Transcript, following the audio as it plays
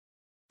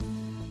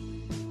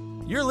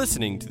You're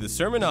listening to the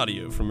sermon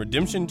audio from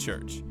Redemption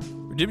Church.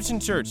 Redemption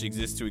Church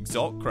exists to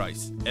exalt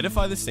Christ,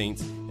 edify the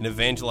saints, and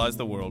evangelize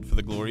the world for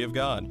the glory of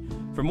God.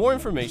 For more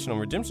information on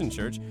Redemption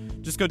Church,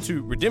 just go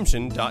to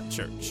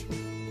redemption.church.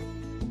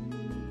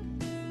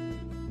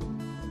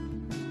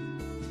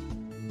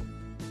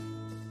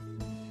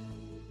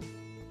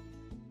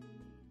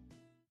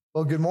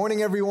 Well, good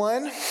morning,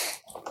 everyone.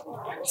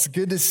 It's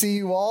good to see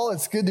you all.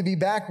 It's good to be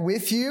back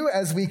with you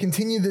as we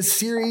continue this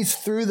series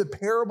through the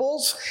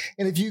parables.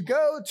 And if you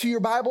go to your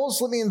Bibles,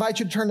 let me invite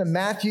you to turn to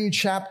Matthew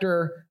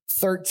chapter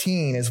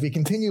 13 as we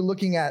continue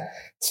looking at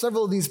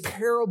several of these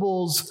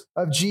parables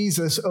of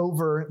Jesus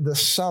over the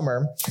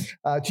summer.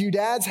 To you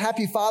dads,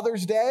 happy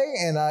Father's Day.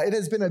 And it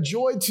has been a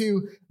joy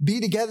to be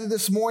together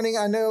this morning.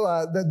 I know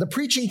the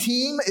preaching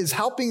team is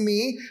helping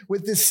me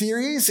with this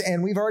series,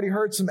 and we've already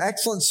heard some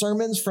excellent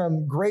sermons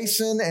from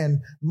Grayson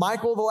and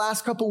Michael the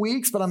last couple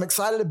weeks, but I'm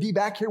excited to be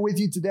back here with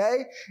you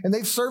today. And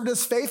they've served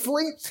us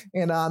faithfully,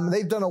 and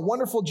they've done a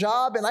wonderful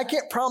job. And I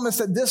can't promise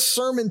that this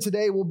sermon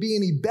today will be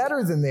any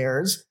better than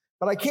theirs,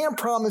 but I can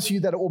promise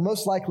you that it will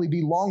most likely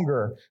be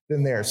longer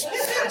than theirs.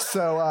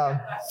 So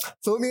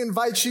let me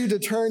invite you to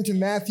turn to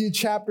Matthew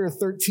chapter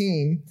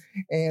 13,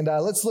 and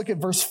let's look at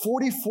verse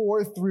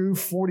 44 through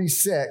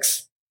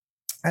 46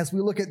 as we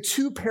look at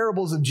two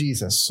parables of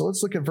Jesus. So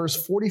let's look at verse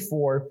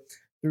 44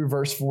 through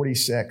verse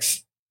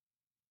 46.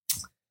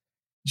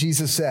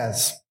 Jesus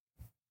says,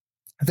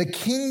 "The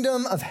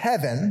kingdom of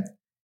heaven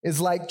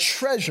is like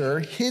treasure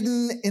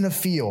hidden in a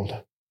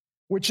field,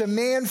 which a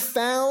man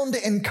found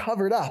and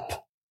covered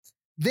up.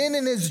 Then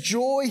in his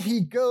joy, he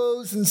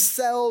goes and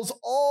sells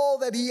all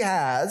that he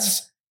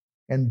has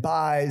and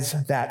buys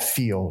that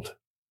field.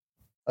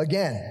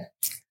 Again,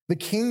 the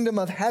kingdom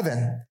of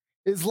heaven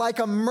is like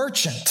a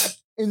merchant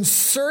in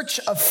search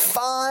of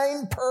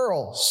fine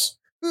pearls,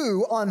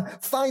 who, on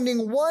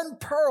finding one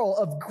pearl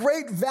of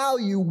great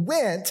value,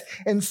 went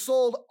and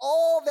sold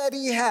all that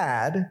he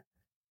had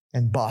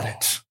and bought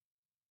it."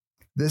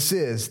 This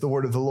is the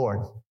word of the Lord.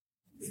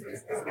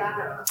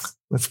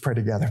 Let's pray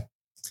together.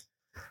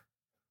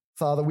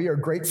 Father, we are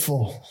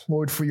grateful,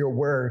 Lord, for your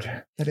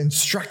word that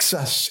instructs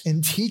us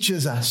and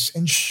teaches us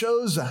and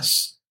shows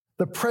us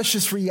the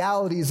precious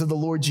realities of the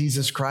Lord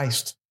Jesus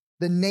Christ,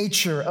 the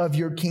nature of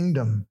your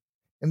kingdom,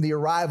 and the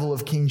arrival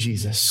of King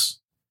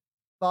Jesus.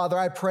 Father,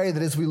 I pray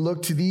that as we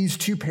look to these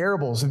two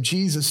parables of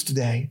Jesus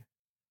today,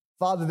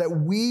 Father,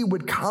 that we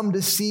would come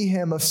to see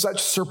him of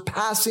such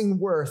surpassing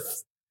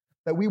worth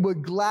that we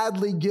would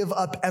gladly give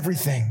up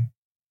everything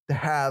to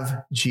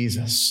have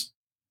Jesus.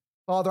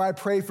 Father, I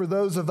pray for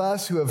those of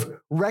us who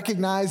have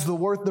recognized the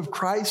worth of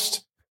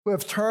Christ, who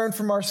have turned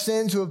from our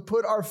sins, who have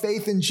put our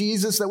faith in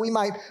Jesus, that we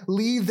might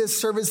leave this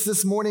service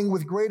this morning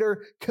with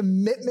greater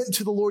commitment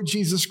to the Lord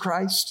Jesus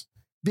Christ,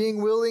 being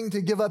willing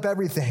to give up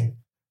everything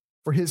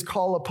for his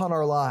call upon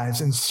our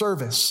lives in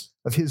service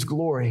of his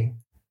glory.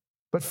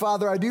 But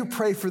Father, I do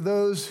pray for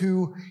those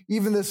who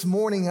even this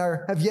morning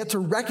have yet to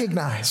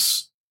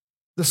recognize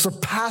the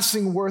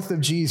surpassing worth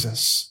of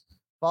Jesus.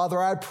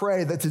 Father, I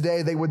pray that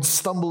today they would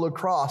stumble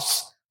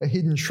across a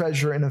hidden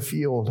treasure in a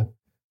field.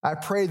 I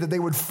pray that they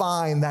would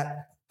find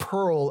that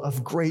pearl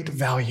of great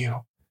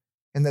value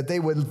and that they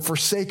would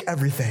forsake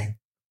everything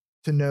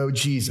to know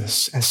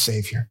Jesus as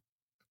Savior.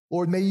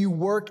 Lord, may you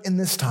work in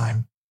this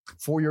time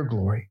for your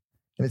glory.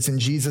 And it's in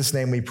Jesus'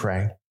 name we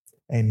pray.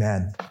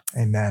 Amen.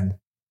 Amen.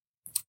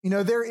 You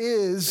know, there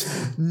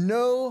is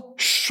no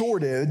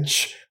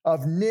shortage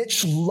of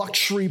niche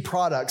luxury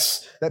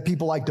products that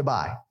people like to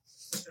buy.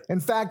 In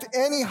fact,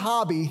 any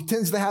hobby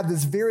tends to have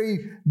this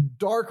very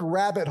dark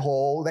rabbit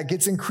hole that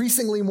gets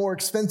increasingly more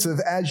expensive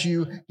as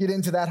you get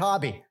into that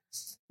hobby.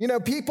 You know,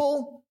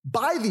 people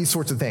buy these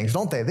sorts of things,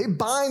 don't they? They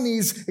buy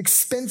these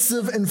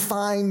expensive and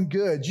fine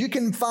goods. You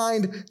can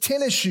find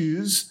tennis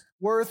shoes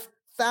worth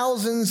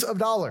thousands of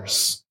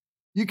dollars.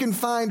 You can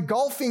find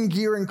golfing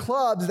gear and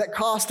clubs that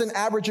cost an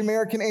average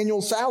American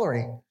annual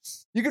salary.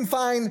 You can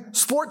find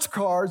sports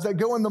cars that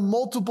go in the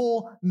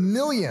multiple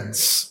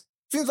millions.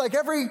 Seems like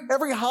every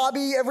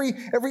hobby, every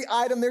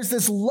item, there's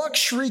this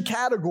luxury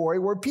category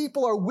where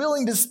people are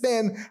willing to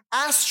spend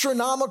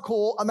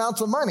astronomical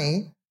amounts of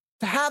money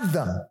to have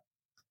them.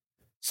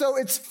 So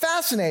it's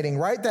fascinating,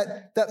 right?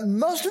 That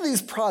most of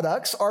these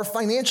products are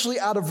financially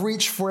out of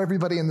reach for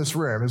everybody in this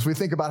room as we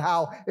think about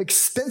how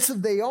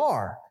expensive they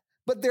are.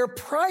 But they're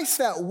priced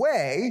that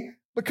way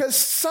because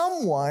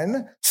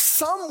someone,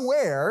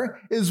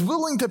 somewhere is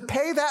willing to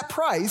pay that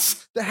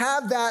price to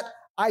have that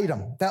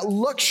item, that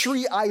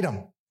luxury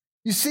item.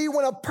 You see,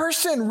 when a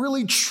person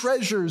really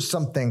treasures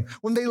something,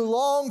 when they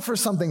long for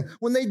something,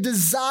 when they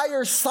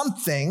desire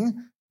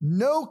something,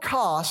 no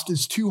cost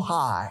is too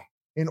high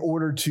in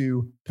order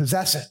to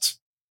possess it.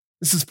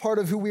 This is part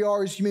of who we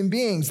are as human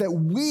beings, that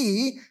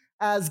we,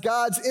 as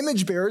God's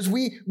image bearers,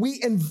 we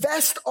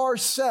invest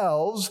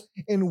ourselves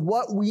in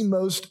what we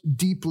most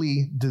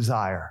deeply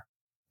desire.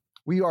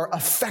 We are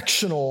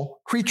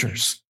affectional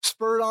creatures,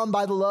 spurred on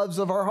by the loves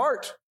of our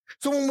heart.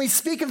 So when we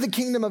speak of the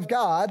kingdom of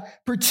God,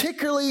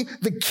 particularly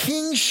the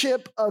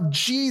kingship of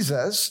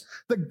Jesus,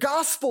 the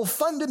gospel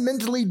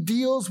fundamentally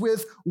deals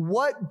with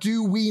what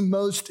do we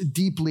most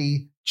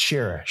deeply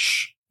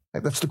cherish?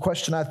 That's the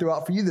question I threw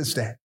out for you this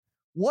day.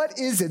 What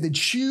is it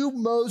that you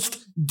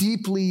most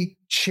deeply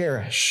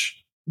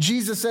cherish?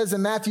 Jesus says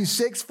in Matthew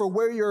 6, for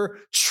where your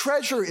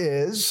treasure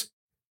is,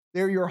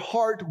 there your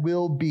heart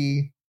will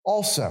be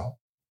also.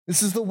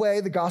 This is the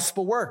way the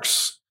gospel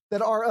works.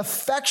 That our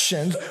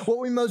affections, what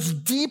we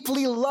most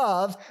deeply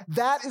love,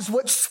 that is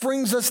what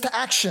springs us to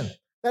action.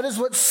 That is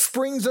what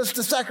springs us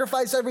to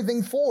sacrifice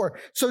everything for.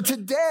 So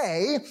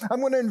today, I'm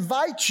going to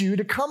invite you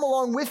to come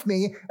along with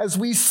me as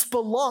we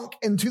spelunk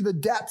into the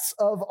depths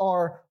of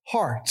our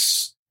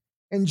hearts.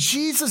 And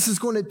Jesus is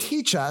going to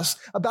teach us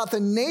about the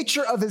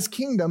nature of his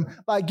kingdom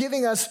by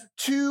giving us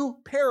two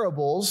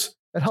parables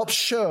that help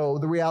show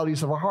the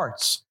realities of our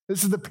hearts.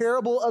 This is the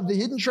parable of the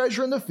hidden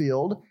treasure in the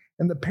field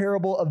and the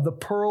parable of the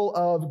pearl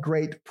of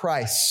great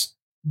price.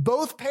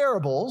 Both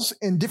parables,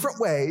 in different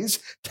ways,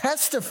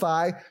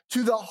 testify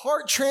to the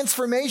heart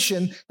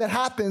transformation that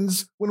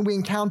happens when we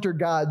encounter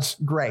God's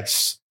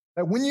grace.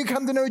 That when you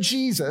come to know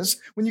Jesus,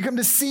 when you come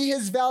to see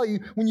his value,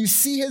 when you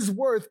see his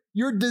worth,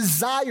 your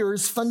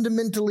desires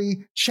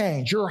fundamentally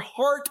change. Your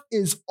heart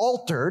is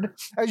altered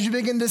as you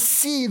begin to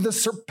see the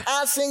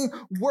surpassing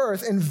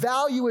worth and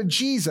value of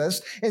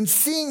Jesus, and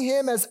seeing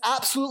him as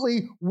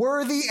absolutely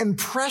worthy and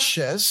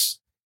precious.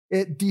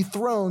 It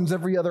dethrones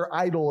every other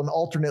idol and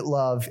alternate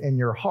love in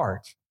your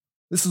heart.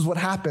 This is what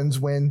happens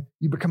when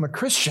you become a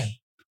Christian,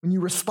 when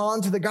you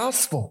respond to the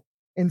gospel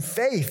in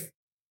faith.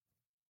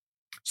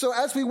 So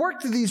as we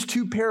work through these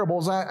two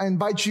parables, I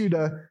invite you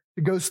to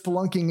go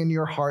spelunking in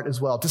your heart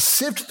as well, to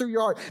sift through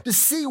your heart, to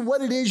see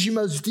what it is you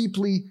most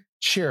deeply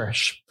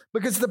cherish.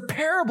 Because the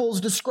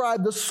parables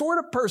describe the sort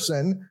of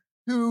person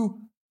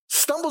who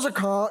stumbles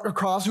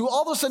across, who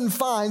all of a sudden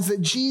finds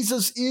that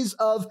Jesus is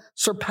of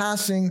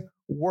surpassing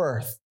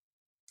worth.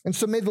 And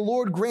so may the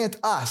Lord grant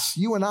us,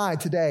 you and I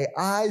today,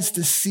 eyes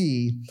to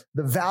see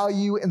the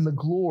value and the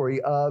glory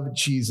of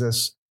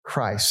Jesus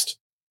Christ.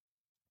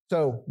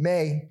 So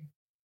may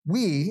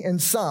we,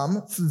 and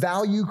some,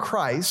 value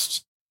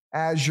Christ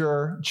as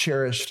your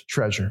cherished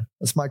treasure.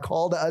 That's my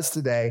call to us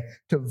today,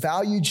 to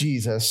value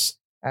Jesus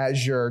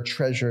as your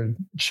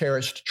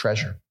cherished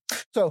treasure.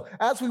 So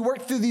as we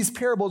work through these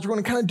parables, we're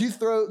going to kind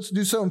of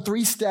do so in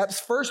three steps.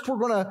 First, we're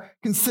going to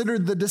consider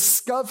the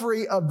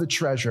discovery of the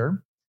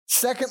treasure.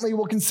 Secondly,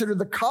 we'll consider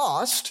the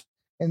cost.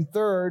 And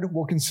third,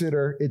 we'll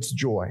consider its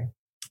joy.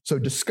 So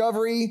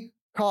discovery,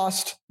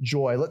 cost,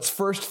 joy. Let's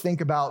first think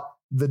about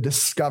the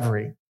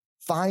discovery,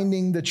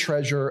 finding the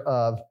treasure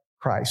of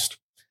Christ.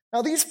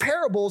 Now, these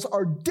parables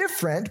are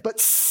different but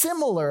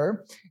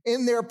similar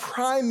in their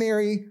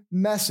primary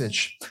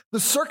message. The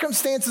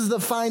circumstances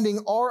of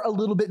finding are a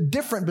little bit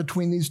different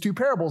between these two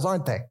parables,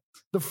 aren't they?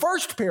 The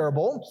first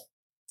parable,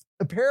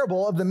 the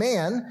parable of the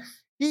man,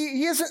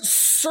 he isn't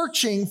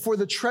searching for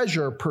the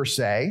treasure per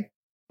se,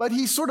 but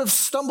he sort of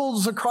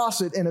stumbles across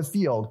it in a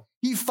field.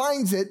 He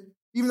finds it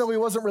even though he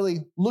wasn't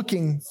really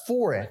looking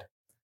for it.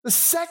 The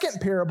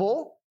second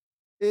parable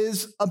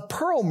is a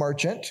pearl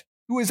merchant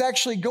who is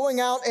actually going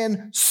out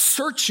and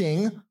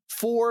searching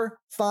for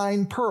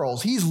fine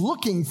pearls. He's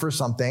looking for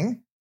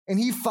something, and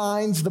he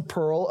finds the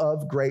pearl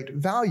of great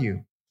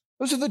value.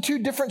 Those are the two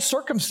different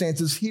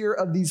circumstances here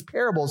of these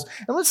parables.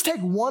 And let's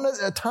take one at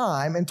a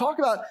time and talk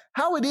about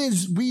how it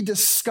is we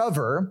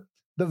discover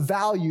the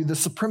value, the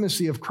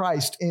supremacy of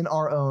Christ in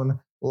our own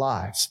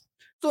lives.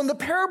 So in the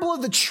parable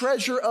of the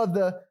treasure of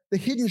the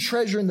hidden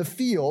treasure in the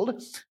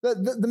field,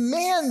 the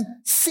man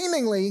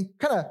seemingly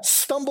kind of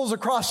stumbles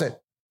across it.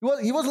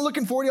 He wasn't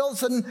looking for it. He all of a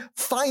sudden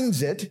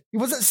finds it. He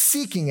wasn't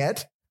seeking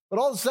it, but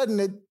all of a sudden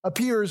it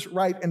appears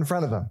right in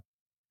front of him.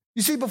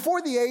 You see,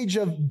 before the age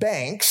of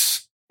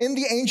banks, in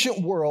the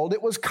ancient world,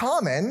 it was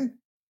common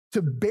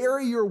to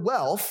bury your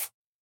wealth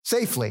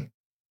safely.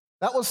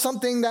 That was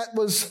something that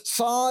was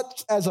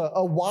sought as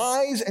a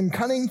wise and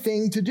cunning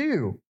thing to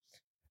do.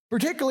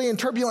 Particularly in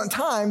turbulent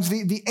times,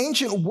 the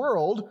ancient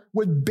world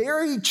would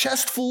bury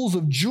chestfuls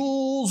of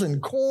jewels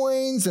and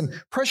coins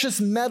and precious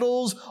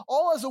metals,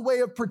 all as a way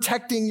of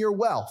protecting your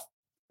wealth.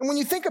 And when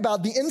you think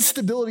about the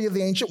instability of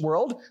the ancient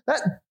world,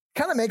 that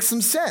kind of makes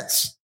some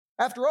sense.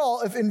 After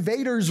all, if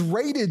invaders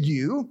raided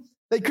you,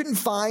 they couldn't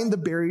find the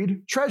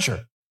buried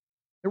treasure.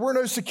 There were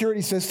no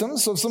security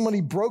systems, so if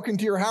somebody broke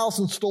into your house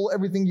and stole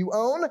everything you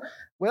own,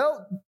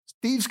 well,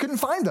 thieves couldn't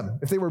find them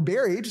if they were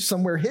buried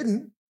somewhere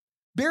hidden.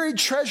 Buried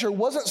treasure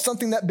wasn't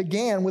something that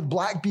began with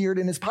Blackbeard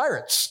and his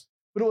pirates,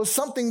 but it was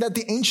something that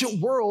the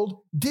ancient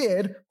world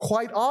did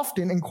quite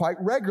often and quite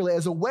regularly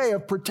as a way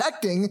of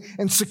protecting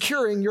and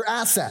securing your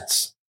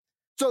assets.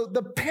 So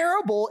the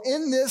parable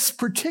in this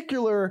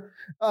particular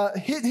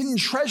hidden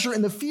treasure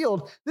in the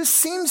field, this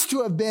seems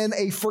to have been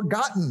a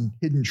forgotten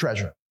hidden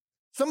treasure.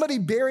 Somebody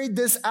buried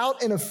this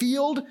out in a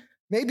field.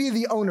 Maybe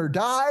the owner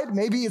died.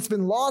 Maybe it's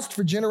been lost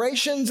for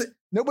generations.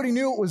 Nobody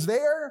knew it was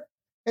there.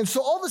 And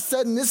so all of a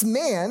sudden, this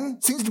man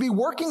seems to be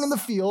working in the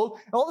field,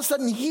 and all of a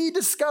sudden he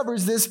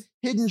discovers this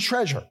hidden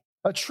treasure.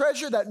 a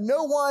treasure that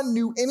no one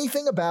knew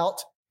anything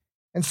about.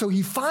 And so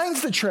he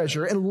finds the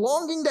treasure, and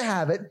longing to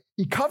have it,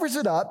 he covers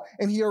it up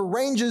and he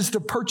arranges to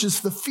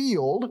purchase the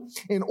field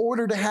in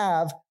order to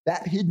have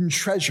that hidden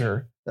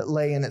treasure that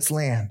lay in its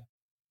land.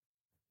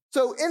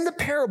 So in the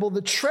parable,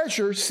 the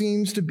treasure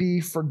seems to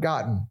be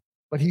forgotten,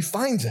 but he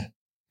finds it.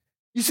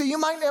 You see, you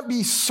might not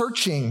be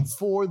searching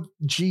for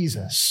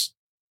Jesus,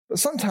 but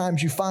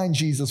sometimes you find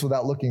Jesus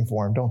without looking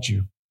for him, don't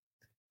you?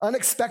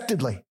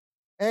 Unexpectedly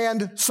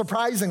and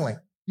surprisingly,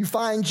 you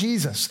find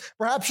Jesus.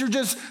 Perhaps you're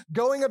just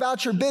going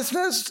about your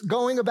business,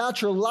 going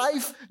about your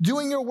life,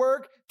 doing your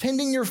work,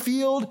 tending your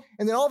field,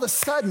 and then all of a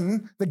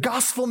sudden, the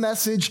gospel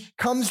message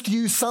comes to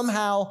you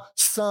somehow,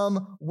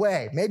 some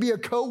way. Maybe a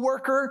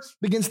coworker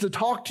begins to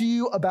talk to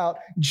you about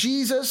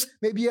Jesus.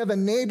 Maybe you have a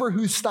neighbor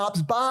who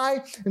stops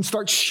by and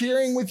starts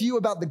sharing with you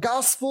about the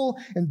gospel,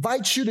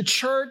 invites you to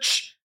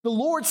church. The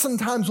Lord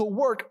sometimes will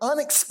work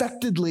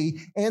unexpectedly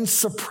and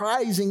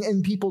surprising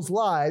in people's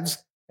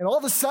lives. And all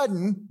of a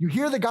sudden, you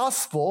hear the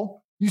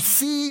gospel, you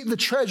see the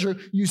treasure,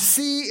 you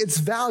see its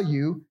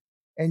value,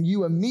 and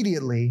you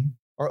immediately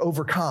are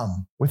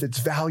overcome with its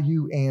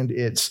value and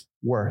its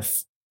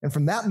worth. And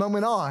from that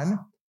moment on,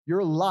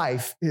 your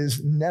life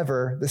is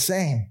never the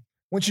same.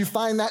 Once you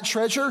find that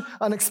treasure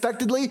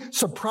unexpectedly,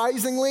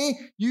 surprisingly,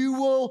 you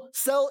will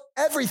sell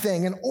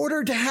everything in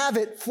order to have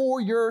it for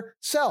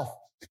yourself.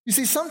 You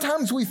see,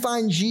 sometimes we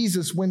find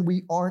Jesus when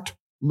we aren't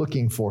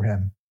looking for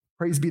him.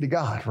 Praise be to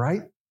God,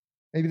 right?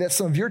 Maybe that's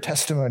some of your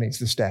testimonies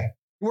this day.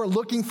 You weren't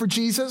looking for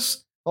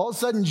Jesus. All of a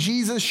sudden,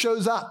 Jesus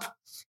shows up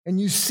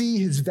and you see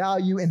his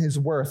value and his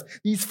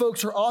worth. These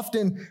folks are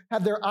often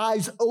have their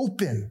eyes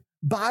open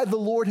by the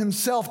Lord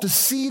himself to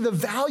see the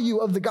value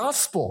of the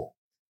gospel.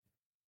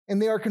 And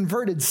they are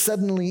converted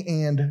suddenly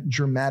and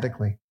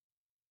dramatically.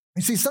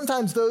 You see,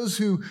 sometimes those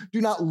who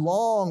do not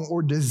long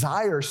or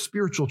desire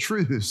spiritual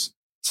truths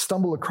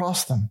stumble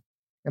across them.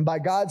 And by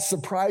God's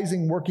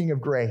surprising working of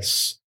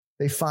grace,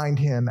 they find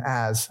him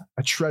as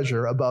a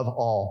treasure above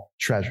all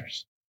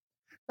treasures.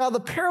 Now, the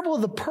parable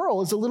of the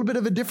pearl is a little bit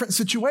of a different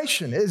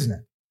situation, isn't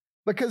it?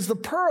 Because the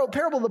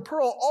parable of the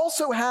pearl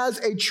also has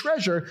a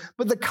treasure,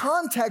 but the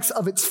context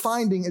of its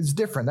finding is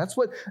different.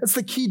 That's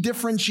the key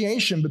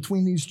differentiation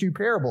between these two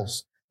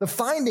parables. The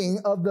finding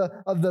of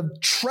the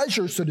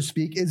treasure, so to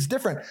speak, is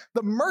different.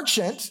 The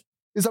merchant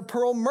is a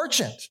pearl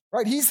merchant,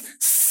 right? He's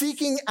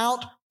seeking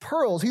out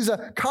pearls. He's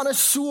a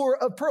connoisseur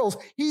of pearls.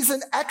 He's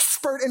an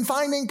expert in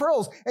finding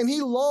pearls, and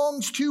he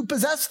longs to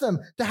possess them,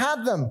 to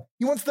have them.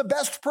 He wants the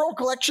best pearl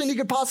collection he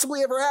could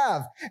possibly ever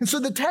have. And so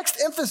the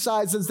text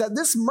emphasizes that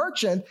this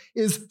merchant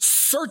is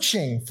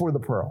searching for the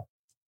pearl.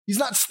 He's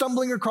not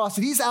stumbling across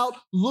it. He's out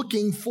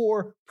looking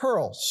for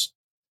pearls.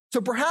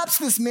 So perhaps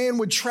this man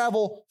would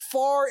travel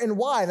far and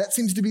wide. That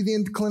seems to be the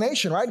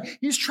inclination, right?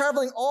 He's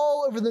traveling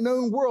all over the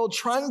known world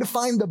trying to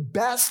find the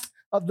best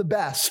of the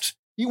best.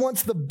 He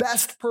wants the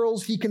best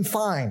pearls he can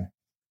find.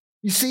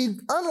 You see,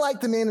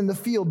 unlike the man in the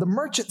field, the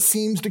merchant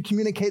seems to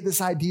communicate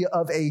this idea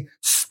of a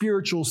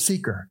spiritual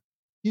seeker.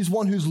 He's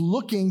one who's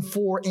looking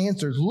for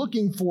answers,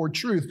 looking for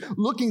truth,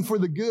 looking for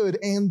the good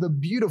and the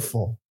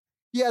beautiful.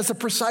 He has a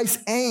precise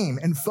aim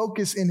and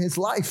focus in his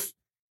life.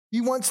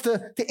 He wants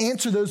to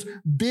answer those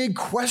big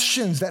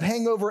questions that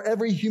hang over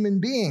every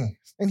human being.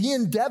 And he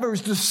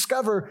endeavors to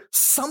discover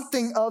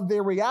something of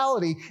their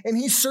reality. And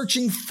he's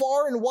searching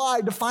far and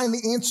wide to find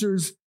the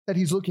answers that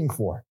he's looking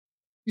for.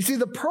 You see,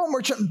 the pearl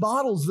merchant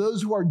models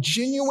those who are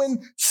genuine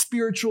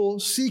spiritual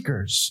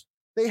seekers.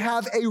 They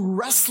have a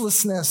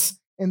restlessness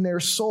in their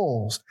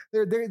souls.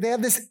 They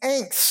have this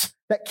angst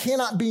that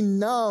cannot be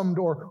numbed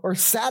or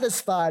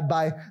satisfied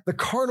by the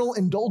carnal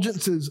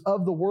indulgences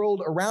of the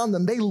world around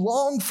them. They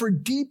long for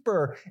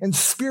deeper and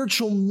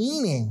spiritual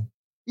meaning,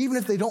 even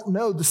if they don't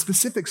know the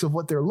specifics of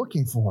what they're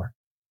looking for.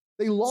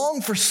 They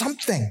long for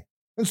something.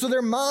 And so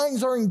their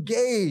minds are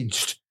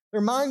engaged. Their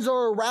minds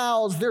are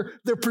aroused.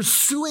 They're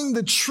pursuing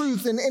the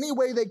truth in any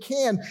way they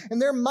can. And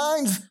their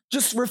minds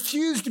just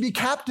refuse to be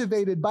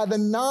captivated by the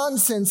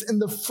nonsense and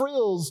the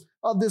frills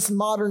of this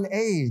modern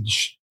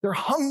age. They're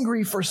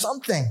hungry for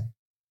something.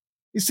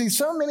 You see,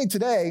 so many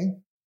today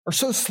are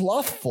so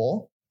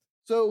slothful,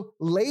 so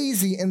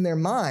lazy in their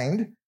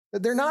mind,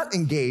 that they're not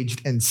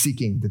engaged in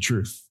seeking the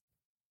truth.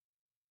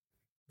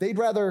 They'd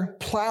rather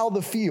plow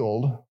the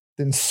field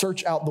than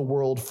search out the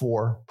world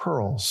for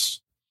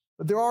pearls.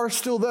 But there are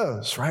still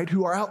those, right,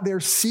 who are out there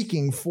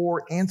seeking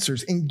for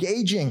answers,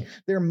 engaging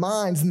their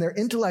minds and their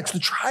intellects to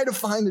try to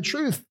find the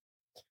truth.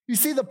 You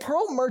see, the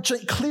pearl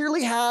merchant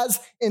clearly has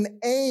an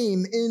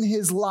aim in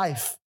his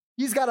life.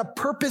 He's got a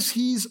purpose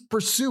he's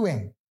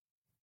pursuing.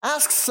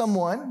 Ask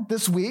someone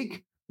this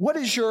week, what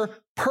is your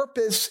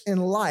purpose in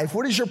life?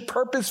 What is your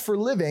purpose for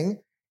living?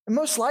 And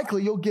most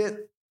likely you'll get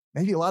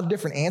maybe a lot of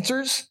different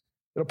answers.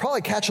 It'll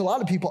probably catch a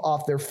lot of people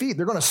off their feet.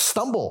 They're going to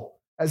stumble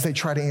as they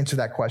try to answer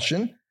that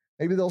question.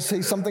 Maybe they'll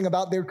say something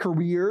about their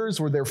careers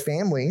or their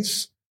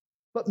families.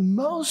 But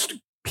most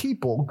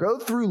people go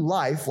through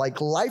life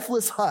like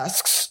lifeless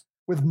husks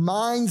with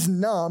minds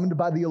numbed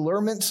by the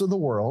allurements of the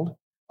world,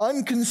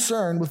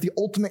 unconcerned with the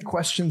ultimate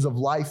questions of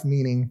life,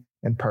 meaning,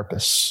 and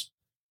purpose.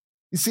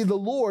 You see, the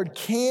Lord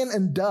can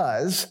and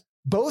does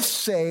both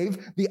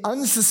save the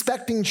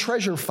unsuspecting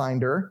treasure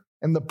finder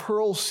and the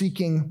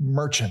pearl-seeking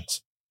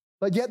merchant.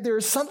 But yet there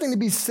is something to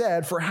be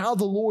said for how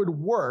the Lord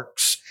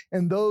works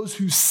and those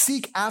who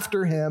seek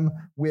after him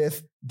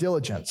with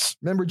diligence.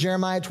 Remember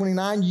Jeremiah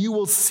 29, you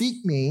will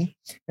seek me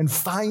and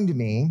find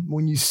me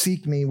when you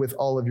seek me with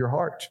all of your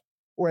heart.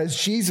 Or as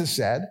Jesus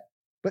said,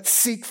 but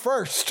seek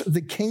first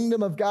the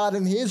kingdom of God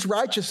and his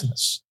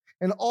righteousness,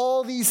 and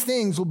all these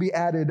things will be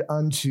added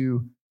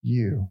unto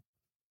you.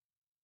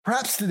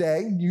 Perhaps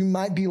today you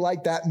might be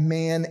like that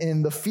man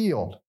in the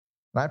field.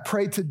 And I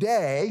pray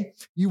today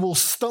you will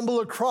stumble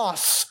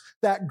across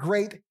that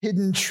great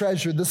hidden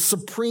treasure, the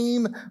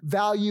supreme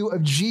value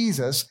of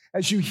Jesus,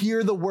 as you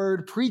hear the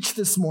word preached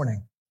this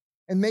morning.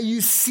 And may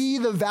you see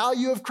the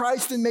value of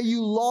Christ, and may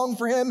you long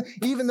for him,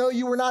 even though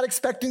you were not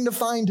expecting to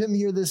find him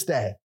here this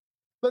day.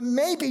 But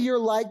maybe you're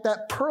like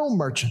that pearl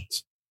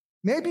merchant.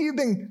 Maybe you've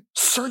been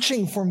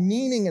searching for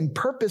meaning and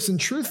purpose and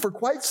truth for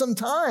quite some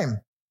time,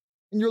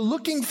 and you're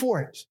looking for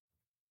it.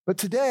 But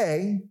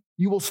today,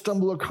 you will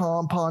stumble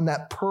upon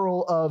that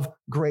pearl of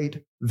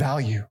great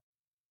value.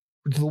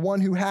 To the one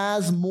who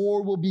has,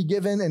 more will be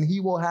given, and he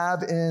will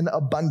have in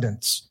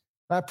abundance.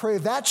 And I pray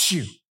if that's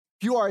you,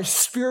 if you are a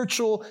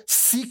spiritual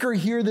seeker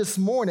here this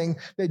morning,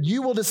 that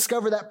you will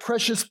discover that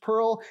precious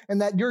pearl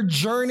and that your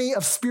journey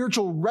of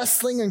spiritual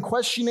wrestling and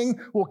questioning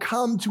will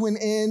come to an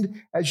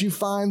end as you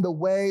find the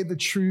way, the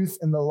truth,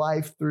 and the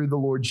life through the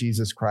Lord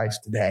Jesus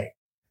Christ today.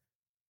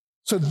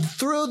 So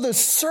through the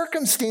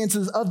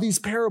circumstances of these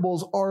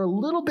parables are a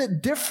little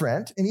bit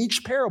different in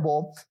each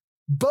parable,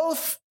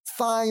 both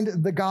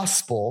find the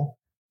gospel,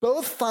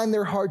 both find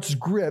their hearts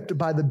gripped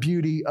by the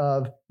beauty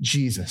of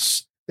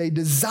Jesus. They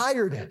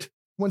desired it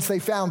once they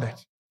found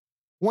it.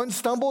 One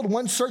stumbled,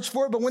 one searched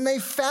for it, but when they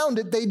found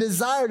it, they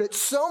desired it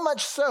so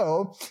much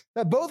so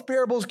that both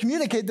parables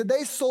communicate that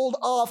they sold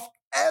off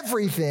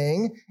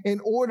everything in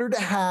order to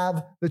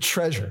have the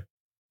treasure.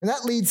 And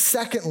that leads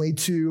secondly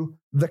to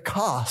the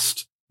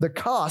cost. The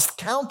cost,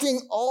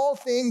 counting all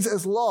things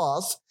as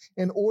loss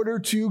in order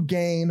to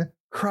gain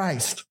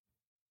Christ.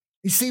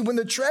 You see, when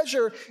the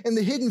treasure in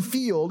the hidden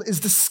field is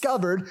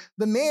discovered,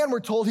 the man, we're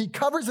told, he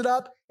covers it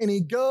up and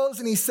he goes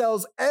and he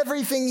sells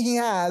everything he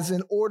has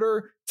in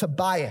order to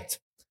buy it.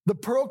 The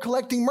pearl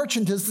collecting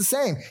merchant is the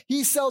same.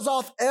 He sells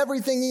off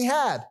everything he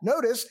had.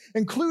 Notice,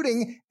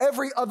 including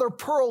every other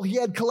pearl he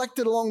had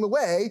collected along the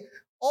way,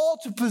 all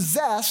to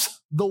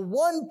possess the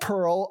one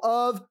pearl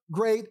of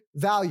great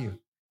value.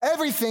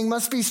 Everything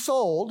must be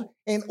sold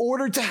in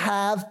order to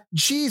have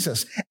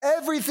Jesus.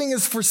 Everything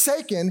is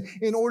forsaken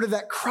in order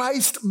that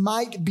Christ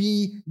might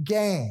be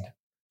gained.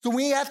 So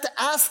we have to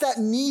ask that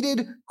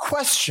needed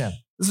question.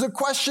 This is a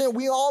question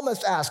we all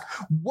must ask.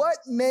 What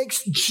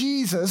makes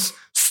Jesus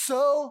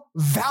so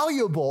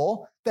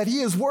valuable that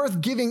he is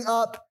worth giving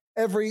up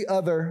every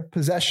other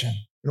possession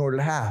in order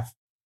to have?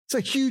 It's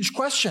a huge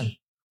question.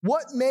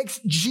 What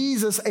makes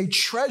Jesus a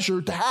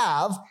treasure to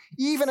have,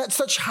 even at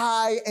such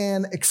high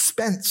an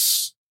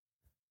expense?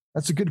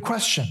 That's a good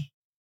question.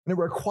 And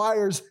it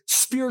requires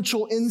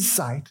spiritual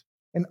insight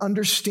and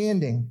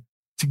understanding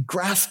to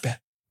grasp it.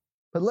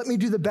 But let me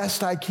do the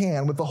best I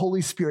can with the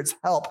Holy Spirit's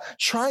help,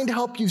 trying to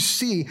help you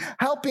see,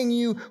 helping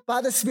you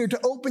by the Spirit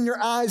to open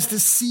your eyes to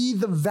see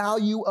the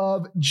value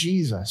of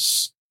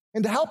Jesus.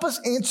 And to help us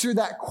answer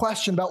that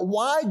question about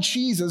why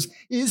Jesus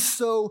is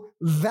so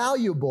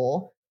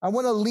valuable, I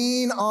want to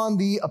lean on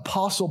the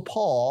Apostle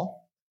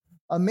Paul,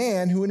 a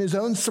man who in his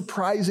own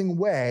surprising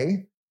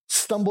way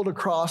stumbled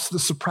across the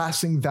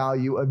surpassing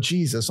value of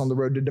Jesus on the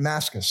road to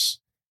Damascus.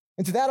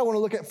 And to that, I want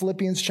to look at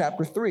Philippians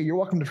chapter 3. You're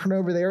welcome to turn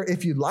over there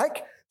if you'd like.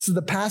 This is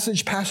the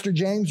passage Pastor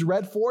James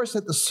read for us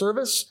at the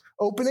service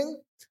opening.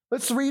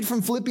 Let's read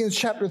from Philippians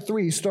chapter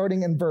 3,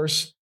 starting in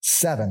verse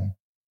 7.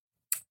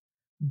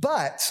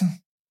 But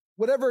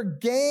whatever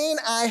gain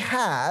I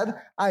had,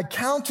 I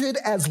counted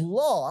as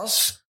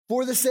loss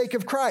for the sake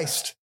of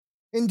Christ.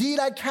 Indeed,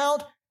 I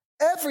count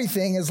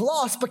everything as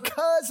lost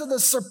because of the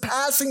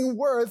surpassing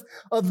worth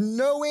of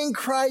knowing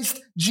Christ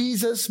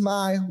Jesus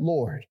my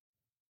Lord.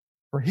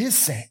 For his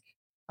sake,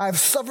 I have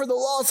suffered the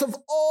loss of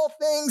all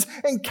things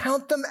and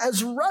count them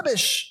as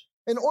rubbish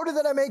in order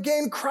that I may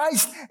gain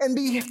Christ and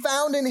be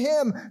found in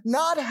him,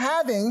 not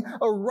having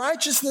a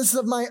righteousness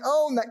of my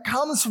own that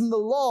comes from the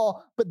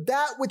law, but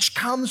that which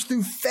comes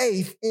through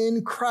faith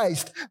in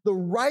Christ, the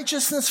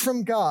righteousness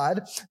from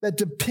God that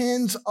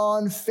depends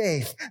on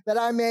faith, that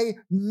I may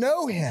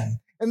know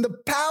him and the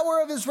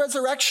power of his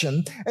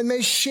resurrection, and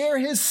may share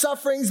his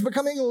sufferings,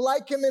 becoming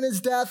like him in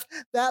his death,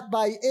 that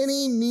by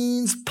any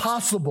means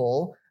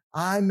possible,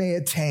 I may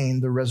attain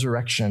the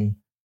resurrection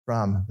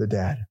from the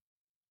dead.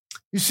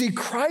 You see,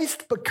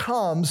 Christ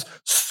becomes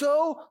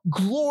so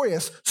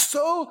glorious,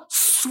 so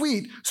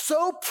sweet,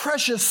 so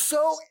precious,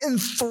 so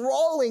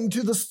enthralling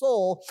to the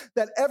soul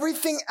that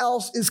everything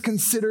else is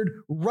considered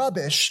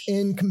rubbish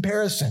in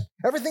comparison.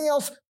 Everything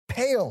else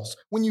pales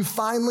when you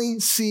finally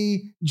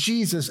see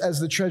Jesus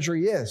as the treasure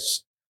he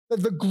is.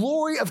 that the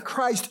glory of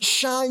Christ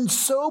shines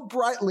so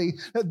brightly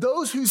that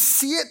those who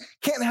see it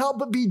can't help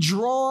but be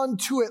drawn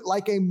to it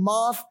like a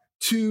moth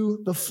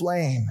to the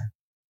flame.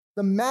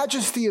 The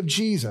majesty of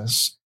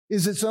Jesus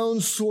is its own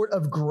sort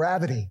of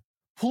gravity,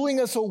 pulling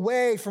us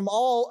away from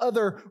all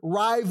other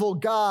rival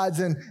gods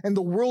and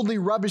the worldly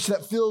rubbish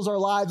that fills our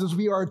lives as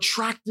we are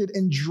attracted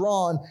and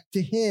drawn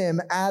to him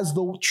as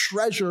the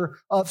treasure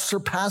of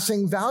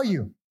surpassing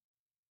value.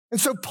 And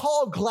so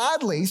Paul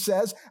gladly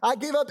says, I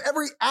gave up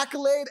every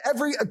accolade,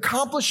 every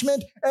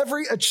accomplishment,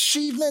 every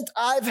achievement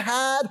I've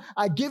had.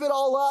 I give it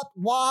all up.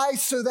 Why?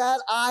 So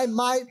that I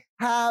might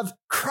have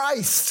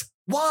Christ.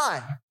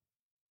 Why?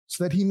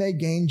 So that he may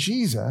gain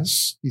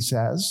Jesus, he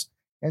says,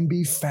 and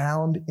be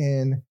found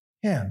in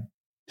him.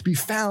 To be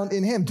found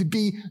in him, to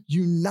be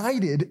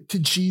united to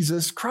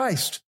Jesus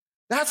Christ.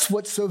 That's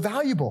what's so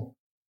valuable.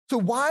 So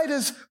why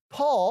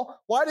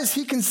does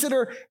he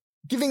consider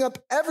giving up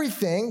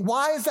everything?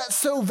 Why is that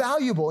so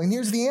valuable? And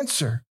here's the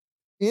answer.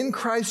 In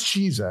Christ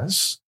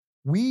Jesus,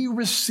 we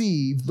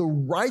receive the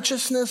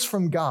righteousness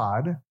from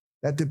God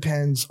that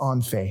depends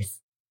on faith.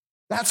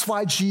 That's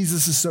why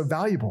Jesus is so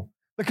valuable.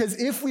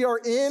 Because if we are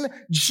in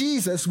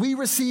Jesus, we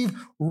receive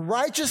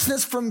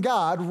righteousness from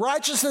God,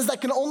 righteousness that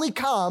can only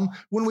come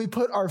when we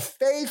put our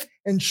faith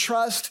and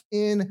trust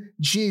in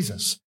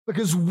Jesus.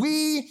 Because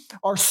we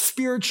are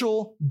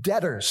spiritual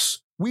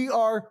debtors. We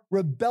are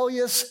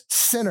rebellious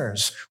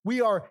sinners.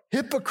 We are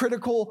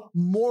hypocritical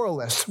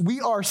moralists. We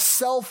are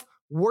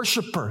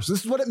self-worshipers.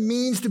 This is what it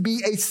means to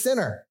be a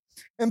sinner.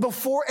 And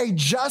before a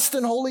just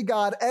and holy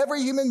God,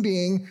 every human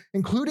being,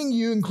 including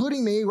you,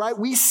 including me, right,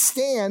 we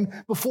stand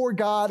before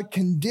God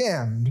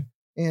condemned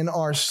in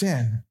our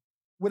sin.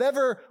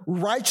 Whatever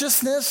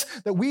righteousness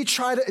that we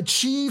try to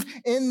achieve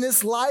in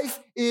this life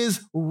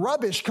is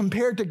rubbish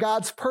compared to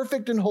God's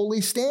perfect and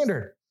holy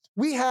standard.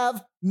 We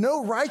have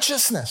no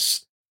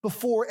righteousness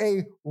before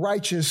a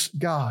righteous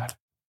God.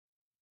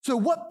 So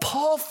what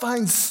Paul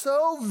finds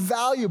so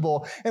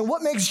valuable and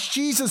what makes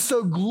Jesus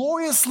so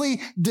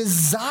gloriously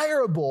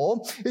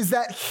desirable is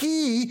that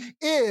he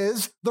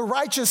is the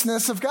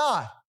righteousness of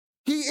God.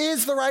 He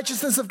is the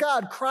righteousness of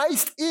God.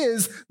 Christ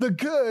is the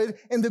good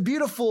and the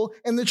beautiful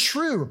and the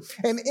true.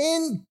 And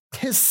in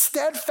his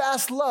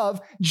steadfast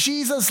love,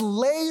 Jesus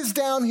lays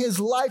down his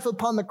life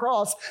upon the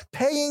cross,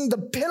 paying the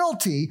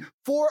penalty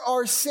for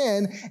our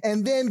sin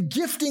and then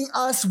gifting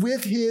us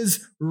with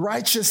his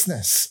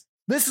righteousness.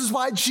 This is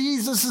why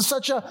Jesus is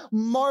such a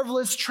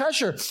marvelous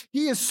treasure.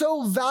 He is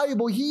so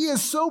valuable. He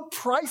is so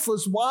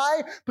priceless.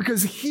 Why?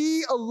 Because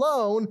he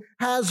alone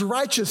has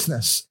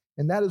righteousness.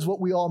 And that is what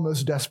we all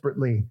most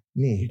desperately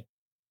need.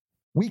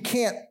 We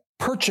can't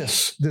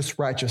purchase this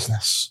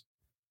righteousness.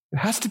 It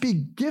has to be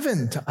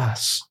given to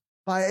us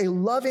by a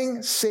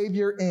loving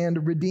Savior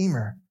and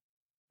Redeemer.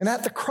 And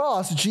at the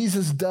cross,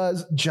 Jesus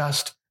does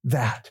just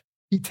that.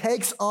 He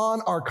takes on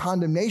our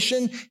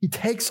condemnation, he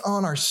takes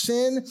on our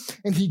sin,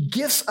 and he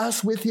gifts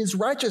us with his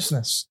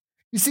righteousness.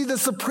 You see, the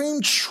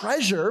supreme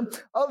treasure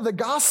of the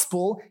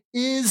gospel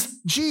is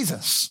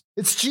Jesus.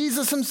 It's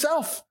Jesus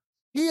himself.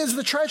 He is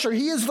the treasure.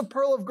 He is the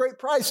pearl of great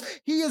price.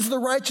 He is the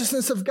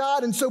righteousness of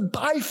God. And so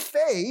by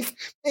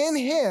faith in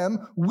him,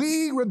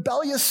 we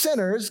rebellious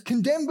sinners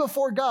condemned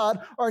before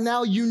God are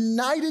now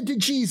united to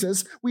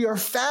Jesus. We are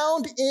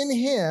found in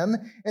him,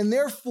 and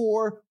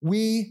therefore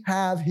we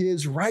have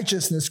his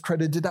righteousness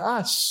credited to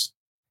us.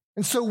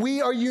 And so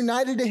we are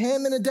united to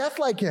him in a death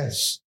like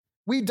his.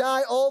 We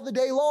die all the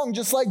day long,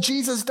 just like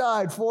Jesus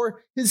died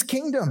for his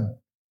kingdom.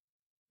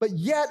 But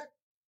yet,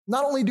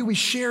 not only do we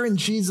share in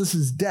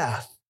Jesus'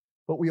 death,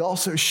 but we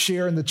also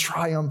share in the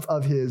triumph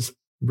of his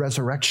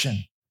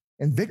resurrection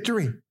and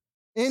victory.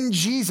 In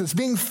Jesus,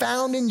 being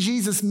found in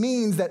Jesus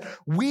means that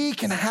we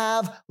can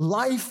have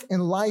life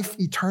and life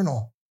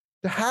eternal.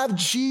 To have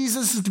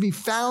Jesus is to be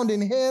found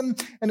in him,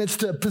 and it's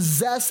to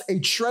possess a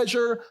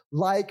treasure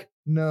like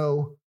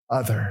no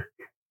other.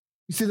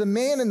 You see, the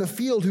man in the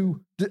field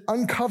who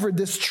uncovered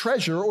this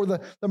treasure, or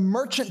the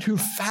merchant who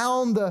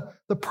found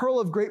the pearl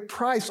of great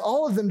price,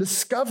 all of them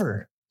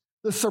discovered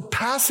the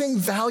surpassing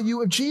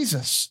value of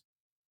Jesus.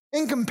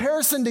 In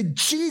comparison to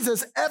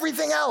Jesus,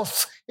 everything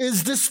else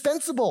is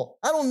dispensable.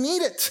 I don't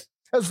need it.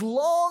 As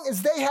long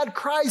as they had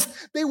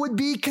Christ, they would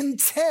be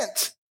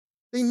content.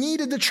 They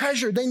needed the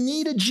treasure. They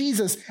needed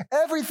Jesus.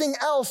 Everything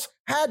else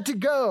had to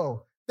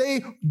go.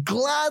 They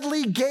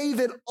gladly gave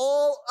it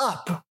all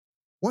up.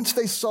 Once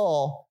they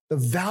saw the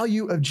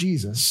value of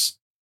Jesus,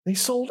 they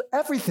sold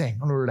everything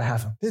in order to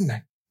have him, didn't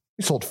they?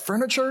 They sold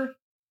furniture,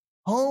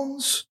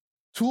 homes,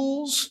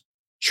 tools,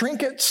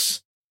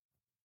 trinkets,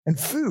 and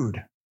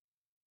food.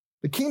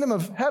 The kingdom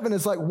of heaven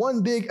is like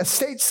one big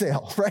estate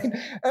sale, right?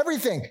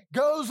 Everything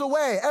goes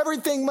away.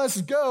 Everything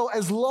must go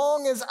as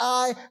long as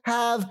I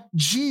have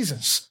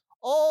Jesus.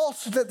 All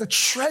so that the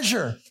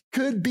treasure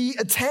could be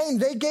attained.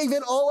 They gave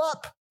it all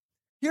up.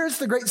 Here's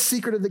the great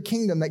secret of the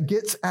kingdom that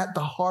gets at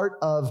the heart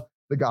of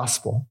the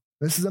gospel.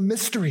 This is a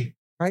mystery,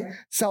 right?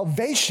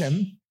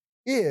 Salvation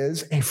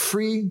is a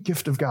free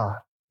gift of God,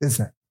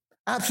 isn't it?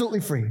 Absolutely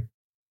free.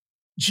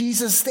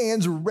 Jesus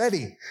stands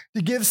ready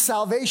to give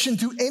salvation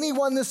to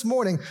anyone this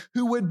morning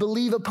who would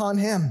believe upon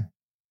him.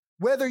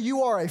 Whether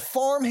you are a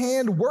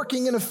farmhand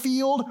working in a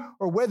field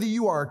or whether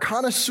you are a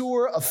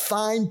connoisseur of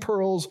fine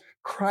pearls,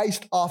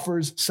 Christ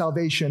offers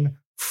salvation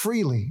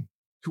freely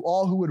to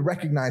all who would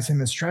recognize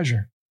him as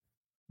treasure.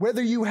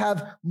 Whether you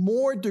have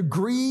more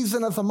degrees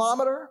than a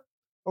thermometer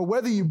or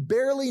whether you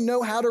barely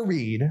know how to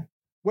read,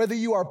 whether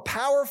you are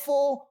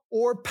powerful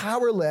or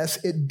powerless,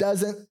 it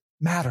doesn't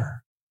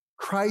matter.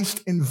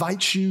 Christ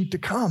invites you to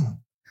come.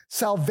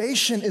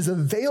 Salvation is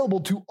available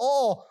to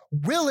all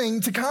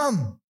willing to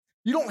come.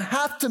 You don't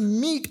have to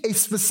meet a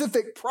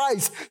specific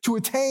price to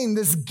attain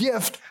this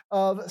gift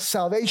of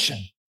salvation.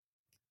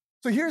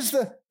 So here's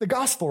the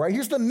gospel, right?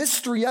 Here's the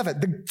mystery of it.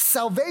 The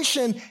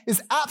salvation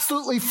is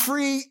absolutely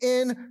free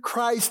in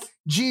Christ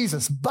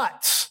Jesus,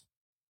 but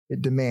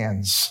it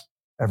demands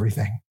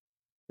everything.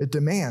 It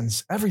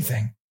demands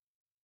everything.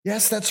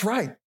 Yes, that's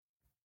right.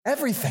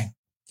 Everything.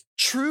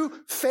 True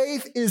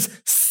faith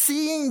is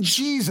seeing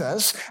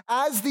Jesus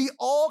as the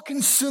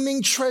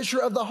all-consuming treasure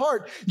of the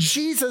heart.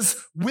 Jesus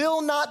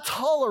will not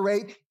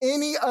tolerate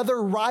any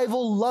other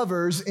rival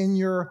lovers in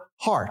your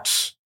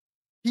heart.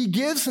 He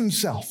gives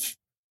himself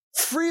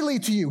freely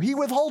to you. He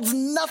withholds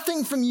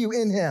nothing from you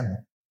in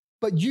him,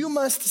 but you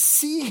must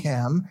see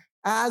him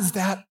as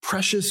that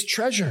precious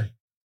treasure.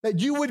 That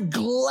you would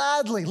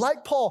gladly,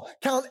 like Paul,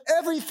 count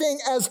everything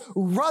as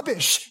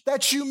rubbish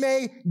that you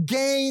may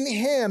gain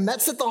him.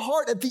 That's at the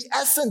heart, at the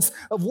essence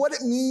of what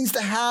it means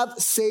to have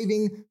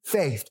saving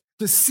faith.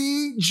 To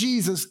see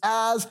Jesus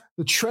as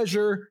the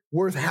treasure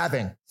worth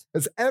having.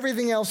 As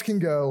everything else can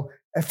go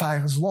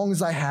as long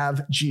as I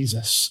have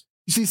Jesus.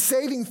 You see,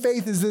 saving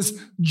faith is this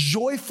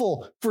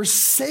joyful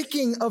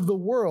forsaking of the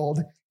world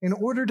in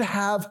order to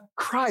have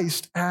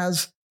Christ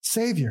as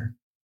Savior.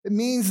 It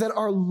means that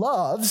our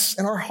loves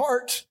and our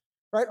heart,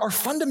 right, are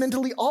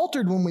fundamentally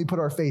altered when we put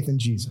our faith in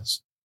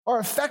Jesus. Our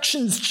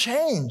affections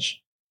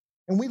change,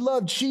 and we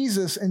love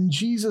Jesus and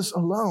Jesus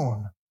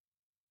alone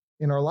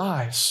in our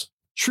lives.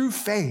 True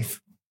faith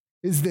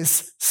is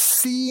this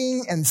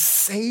seeing and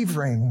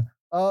savoring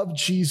of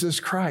Jesus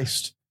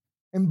Christ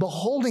and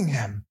beholding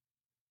him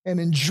and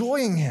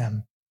enjoying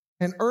him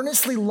and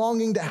earnestly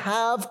longing to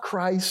have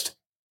Christ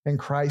and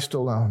Christ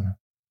alone.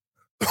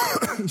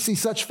 You see,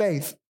 such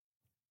faith,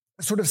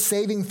 sort of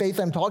saving faith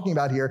I'm talking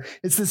about here,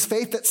 it's this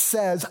faith that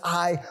says,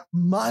 I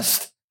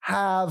must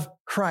have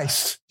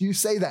Christ. Do you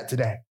say that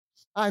today?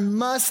 I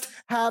must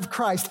have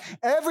Christ.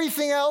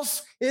 Everything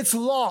else, it's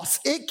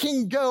lost. It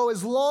can go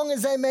as long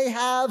as I may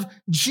have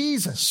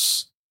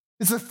Jesus.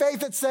 It's a faith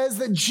that says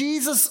that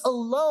Jesus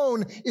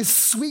alone is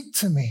sweet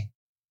to me.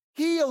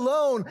 He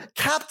alone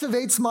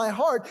captivates my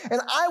heart, and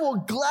I will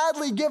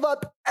gladly give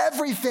up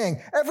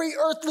everything, every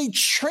earthly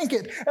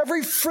trinket,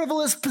 every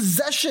frivolous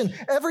possession,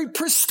 every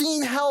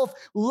pristine health,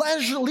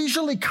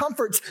 leisurely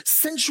comforts,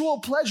 sensual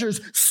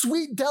pleasures,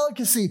 sweet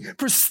delicacy,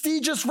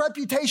 prestigious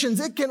reputations.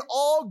 It can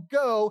all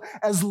go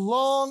as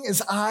long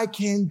as I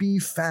can be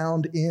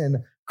found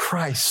in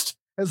Christ.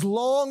 As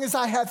long as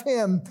I have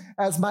him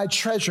as my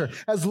treasure,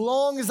 as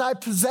long as I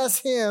possess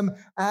him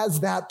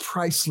as that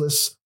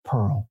priceless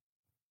pearl.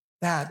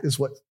 That is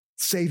what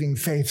saving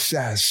faith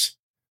says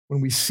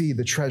when we see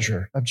the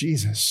treasure of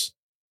Jesus.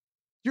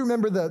 Do you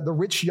remember the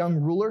rich young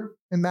ruler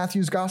in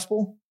Matthew's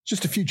gospel?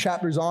 Just a few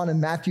chapters on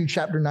in Matthew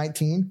chapter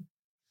 19.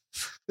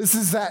 This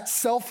is that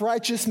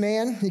self-righteous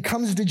man. He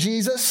comes to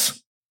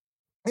Jesus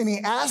and he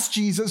asks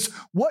Jesus,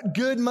 what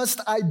good must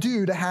I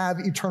do to have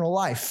eternal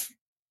life?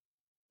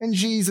 And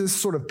Jesus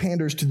sort of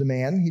panders to the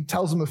man. He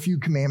tells him a few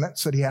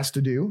commandments that he has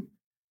to do.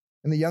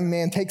 And the young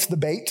man takes the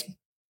bait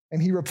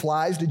and he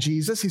replies to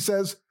Jesus. He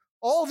says,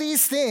 all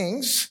these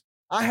things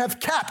I have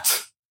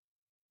kept.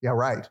 Yeah,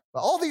 right.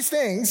 All these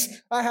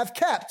things I have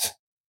kept.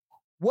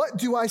 What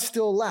do I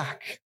still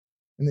lack?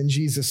 And then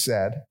Jesus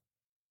said,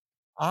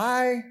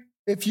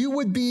 if you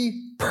would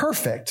be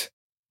perfect,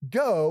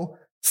 go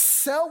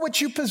sell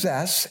what you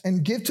possess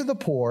and give to the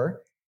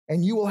poor,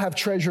 and you will have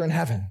treasure in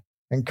heaven.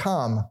 And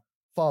come,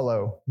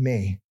 follow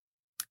me.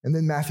 And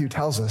then Matthew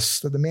tells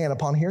us that the man,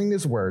 upon hearing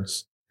these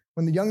words,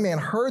 when the young man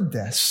heard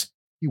this,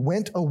 he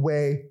went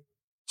away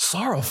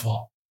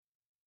sorrowful.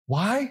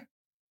 Why?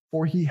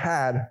 For he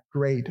had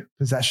great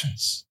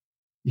possessions.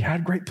 He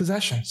had great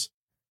possessions.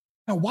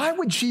 Now, why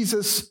would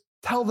Jesus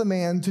tell the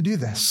man to do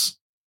this?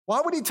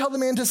 Why would he tell the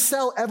man to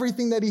sell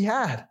everything that he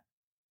had?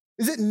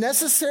 Is it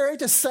necessary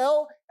to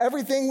sell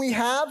everything we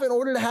have in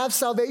order to have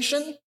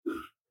salvation?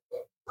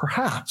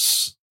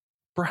 Perhaps.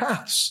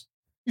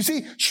 You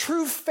see,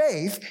 true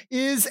faith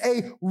is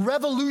a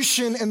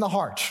revolution in the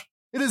heart.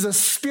 It is a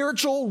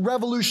spiritual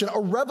revolution, a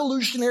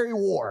revolutionary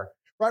war.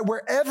 Right,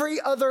 where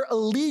every other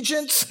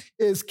allegiance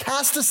is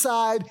cast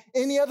aside,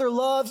 any other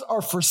loves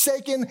are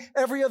forsaken,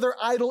 every other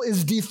idol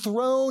is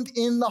dethroned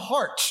in the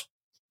heart.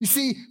 You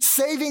see,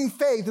 saving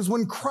faith is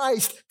when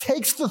Christ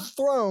takes the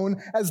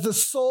throne as the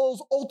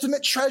soul's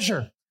ultimate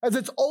treasure, as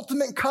its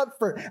ultimate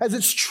comfort, as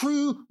its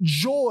true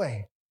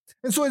joy.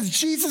 And so as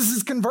Jesus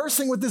is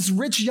conversing with this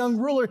rich young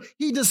ruler,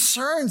 he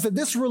discerns that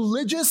this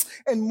religious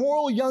and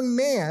moral young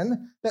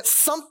man, that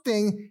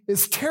something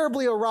is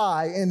terribly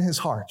awry in his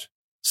heart.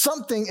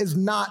 Something is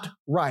not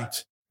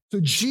right. So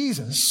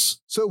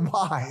Jesus, so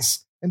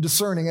wise and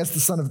discerning as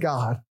the Son of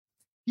God,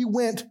 he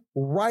went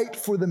right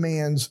for the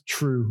man's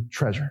true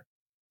treasure,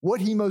 what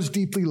he most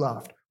deeply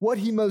loved, what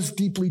he most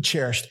deeply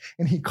cherished.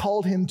 And he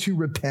called him to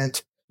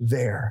repent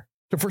there,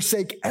 to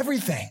forsake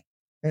everything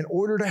in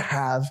order to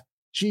have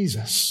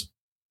Jesus.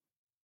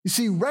 You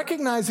see,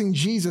 recognizing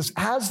Jesus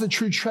as the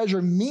true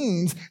treasure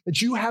means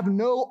that you have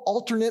no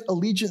alternate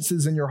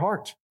allegiances in your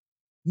heart.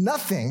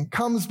 Nothing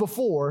comes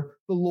before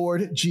the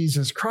Lord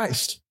Jesus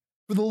Christ.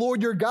 For the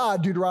Lord your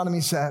God,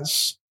 Deuteronomy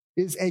says,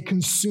 is a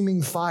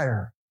consuming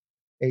fire,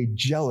 a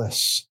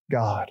jealous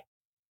God,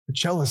 a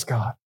jealous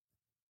God.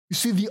 You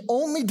see, the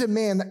only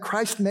demand that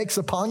Christ makes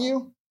upon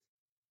you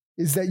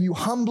is that you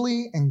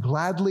humbly and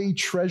gladly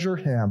treasure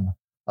him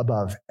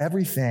above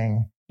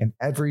everything and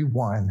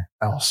everyone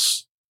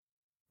else.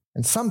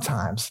 And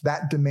sometimes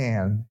that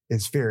demand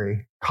is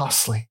very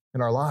costly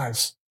in our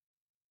lives.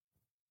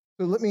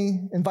 So let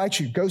me invite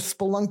you, go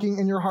spelunking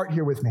in your heart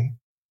here with me.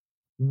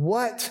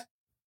 What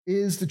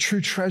is the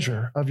true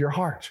treasure of your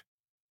heart?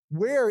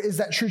 Where is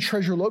that true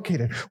treasure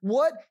located?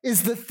 What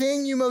is the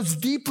thing you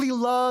most deeply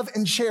love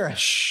and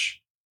cherish?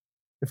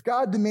 If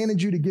God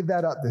demanded you to give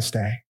that up this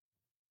day,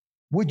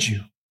 would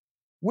you?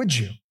 Would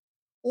you?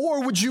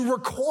 Or would you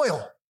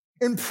recoil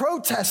and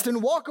protest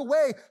and walk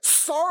away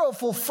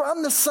sorrowful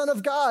from the Son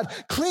of God,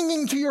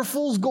 clinging to your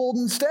fool's gold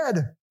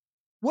instead?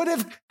 What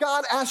if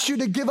God asked you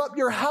to give up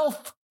your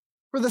health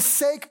for the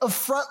sake of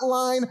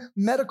frontline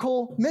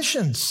medical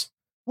missions?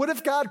 What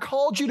if God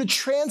called you to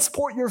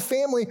transport your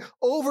family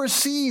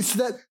overseas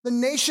so that the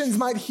nations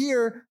might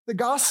hear the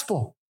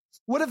gospel?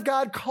 What if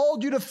God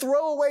called you to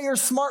throw away your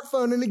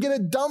smartphone and to get a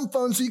dumb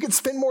phone so you could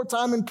spend more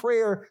time in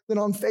prayer than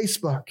on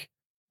Facebook?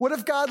 What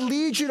if God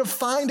leads you to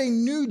find a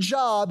new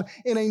job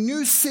in a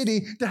new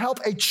city to help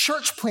a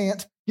church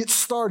plant get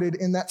started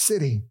in that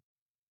city?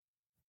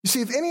 You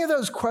see, if any of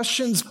those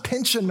questions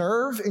pinch a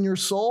nerve in your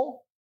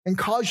soul and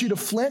cause you to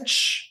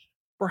flinch,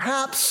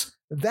 perhaps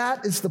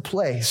that is the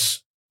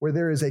place where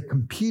there is a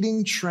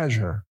competing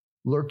treasure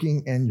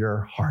lurking in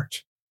your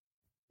heart.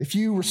 If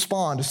you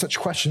respond to such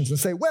questions and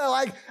say, well,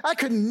 I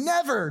could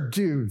never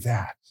do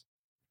that,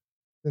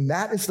 then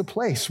that is the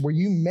place where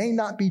you may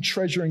not be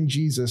treasuring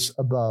Jesus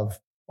above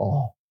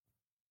all.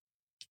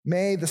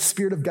 May the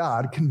Spirit of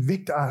God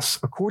convict us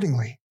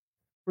accordingly.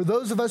 For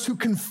those of us who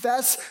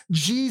confess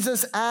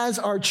Jesus as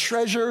our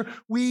treasure,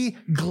 we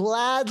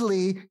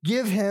gladly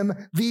give him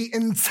the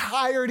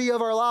entirety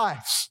of our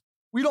lives.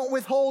 We don't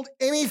withhold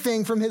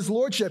anything from his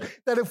lordship.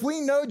 That if we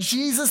know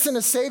Jesus in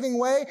a saving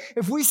way,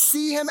 if we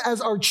see him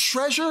as our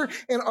treasure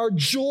and our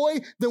joy,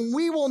 then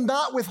we will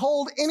not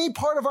withhold any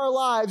part of our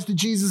lives to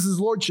Jesus'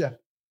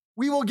 lordship.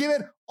 We will give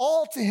it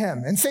all to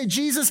him and say,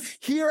 Jesus,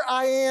 here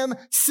I am,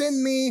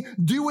 send me,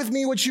 do with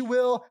me what you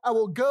will. I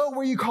will go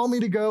where you call me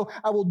to go.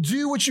 I will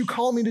do what you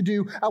call me to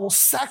do. I will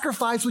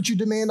sacrifice what you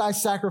demand I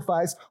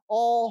sacrifice,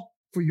 all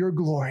for your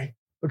glory,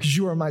 because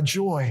you are my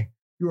joy.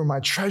 You are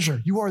my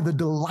treasure. You are the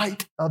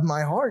delight of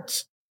my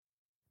heart.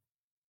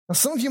 Now,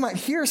 some of you might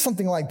hear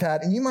something like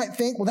that and you might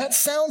think, well, that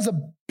sounds a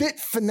bit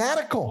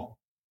fanatical,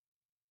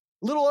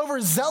 a little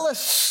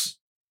overzealous.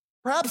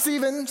 Perhaps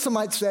even, some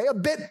might say, a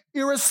bit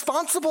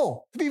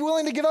irresponsible to be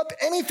willing to give up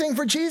anything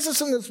for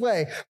Jesus in this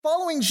way.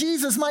 Following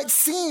Jesus might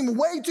seem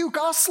way too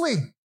costly.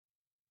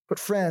 But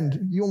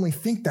friend, you only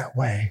think that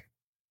way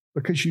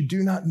because you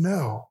do not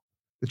know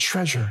the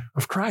treasure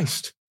of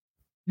Christ.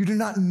 You do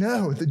not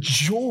know the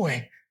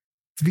joy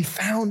to be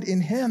found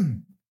in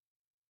him.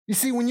 You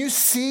see, when you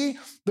see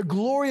the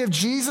glory of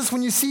Jesus,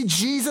 when you see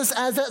Jesus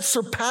as that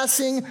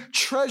surpassing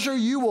treasure,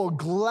 you will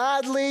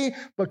gladly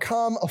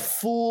become a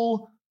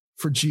fool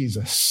for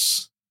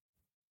Jesus.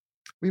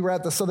 We were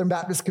at the Southern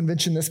Baptist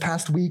Convention this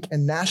past week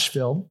in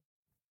Nashville,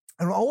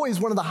 and always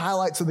one of the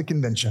highlights of the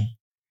convention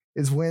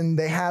is when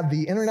they have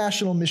the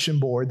International Mission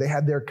Board, they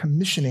have their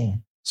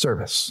commissioning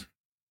service,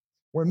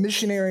 where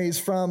missionaries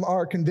from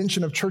our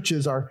convention of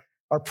churches are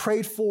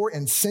prayed for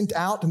and sent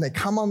out, and they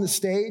come on the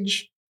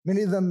stage,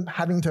 many of them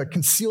having to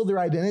conceal their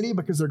identity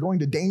because they're going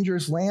to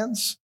dangerous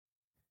lands,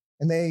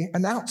 and they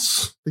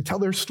announce, they tell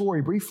their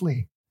story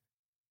briefly,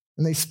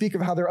 and they speak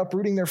of how they're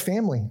uprooting their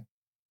family,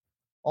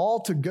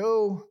 all to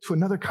go to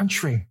another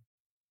country,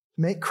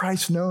 to make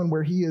Christ known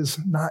where he has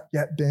not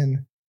yet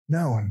been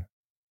known.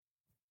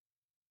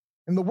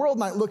 And the world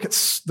might look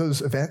at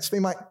those events. They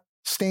might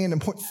stand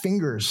and point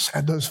fingers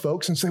at those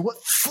folks and say,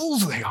 what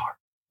fools they are.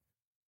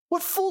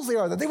 What fools they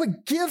are that they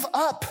would give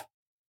up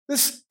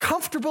this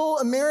comfortable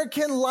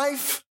American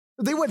life,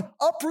 that they would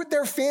uproot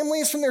their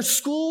families from their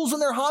schools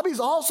and their hobbies,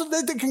 all so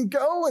that they can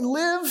go and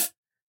live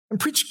and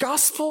preach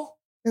gospel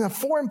in a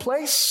foreign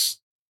place.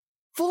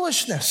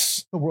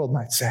 Foolishness, the world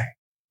might say.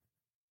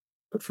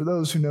 But for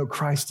those who know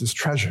Christ as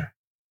treasure,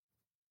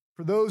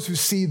 for those who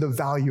see the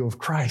value of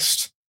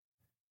Christ,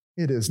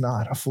 it is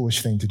not a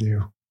foolish thing to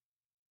do.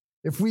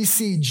 If we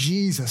see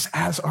Jesus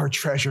as our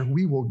treasure,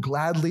 we will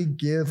gladly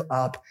give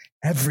up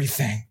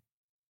everything.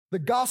 The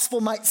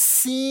gospel might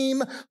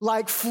seem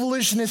like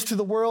foolishness to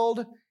the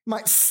world,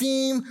 might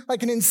seem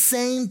like an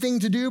insane thing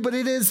to do, but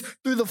it is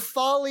through the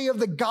folly of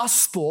the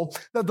gospel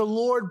that the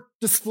Lord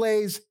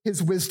displays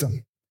his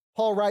wisdom.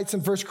 Paul writes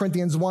in 1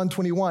 Corinthians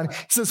 1:21, he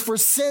says, "For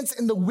since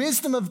in the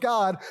wisdom of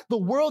God, the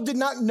world did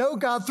not know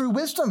God through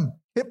wisdom,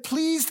 it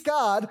pleased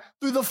God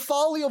through the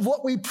folly of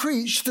what we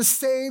preach to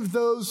save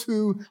those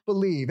who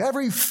believe."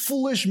 Every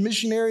foolish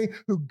missionary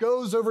who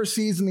goes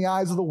overseas in the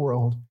eyes of the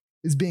world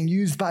is being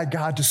used by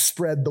God to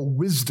spread the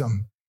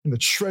wisdom and the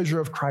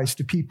treasure of Christ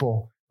to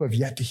people who have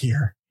yet to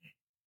hear.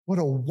 What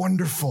a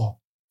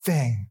wonderful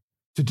thing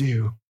to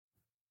do.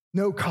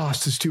 No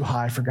cost is too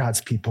high for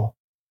God's people.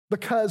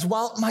 Because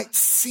while it might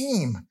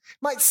seem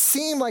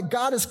like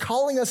God is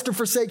calling us to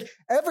forsake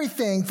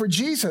everything for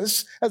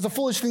Jesus as a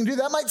foolish thing to do,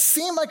 that might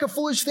seem like a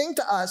foolish thing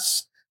to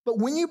us. But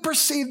when you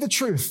perceive the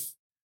truth,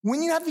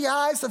 when you have the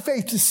eyes of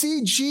faith to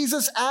see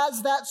Jesus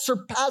as that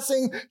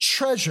surpassing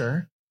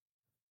treasure,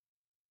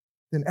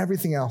 then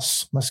everything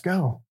else must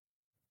go.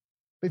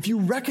 If you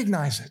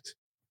recognize it,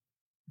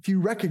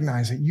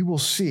 you will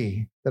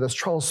see that, as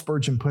Charles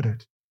Spurgeon put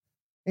it,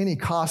 any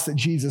cost that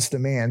Jesus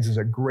demands is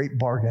a great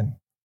bargain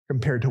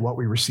compared to what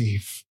we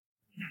receive.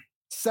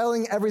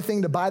 Selling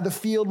everything to buy the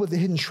field with the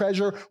hidden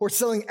treasure, or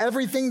selling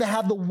everything to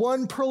have the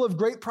one pearl of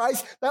great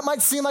price, that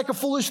might seem like a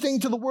foolish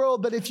thing to the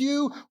world, but if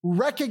you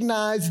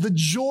recognize the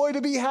joy to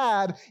be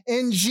had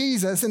in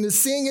Jesus and to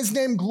seeing his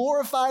name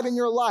glorified in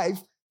your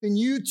life, then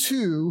you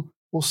too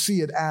will see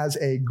it as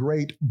a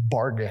great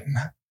bargain,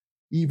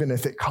 even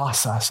if it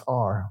costs us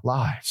our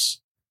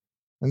lives.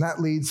 And that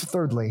leads,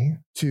 thirdly,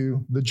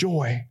 to the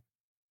joy,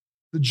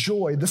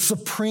 the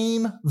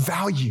supreme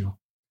value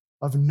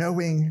of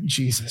knowing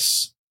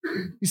Jesus.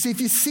 You see, if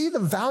you see the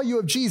value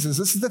of Jesus,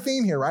 this is the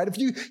theme here, right? If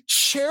you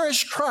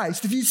cherish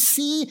Christ, if you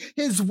see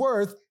his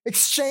worth,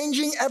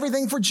 exchanging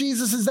everything for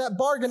Jesus is that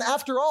bargain.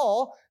 After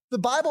all, the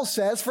Bible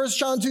says, 1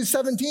 John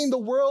 2:17, the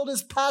world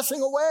is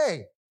passing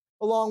away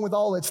along with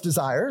all its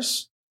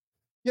desires.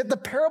 Yet the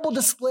parable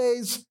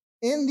displays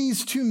in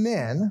these two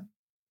men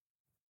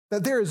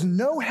that there is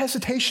no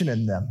hesitation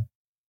in them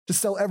to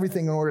sell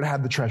everything in order to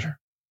have the treasure.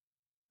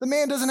 The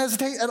man doesn't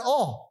hesitate at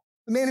all.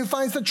 The man who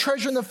finds the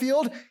treasure in the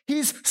field,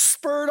 he's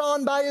spurred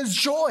on by his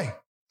joy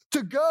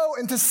to go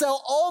and to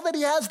sell all that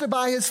he has to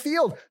buy his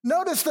field.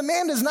 Notice the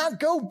man does not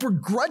go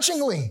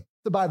begrudgingly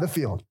to buy the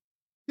field.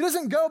 He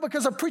doesn't go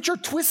because a preacher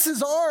twists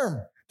his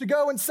arm to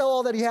go and sell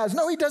all that he has.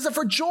 No, he does it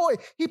for joy.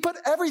 He put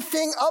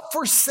everything up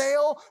for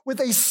sale with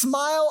a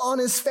smile on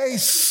his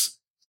face.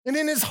 And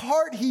in his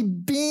heart, he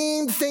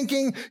beamed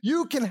thinking,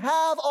 you can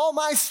have all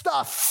my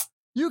stuff.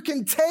 You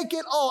can take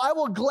it all. I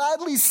will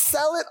gladly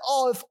sell it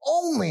all if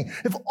only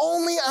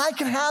I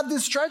can have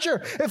this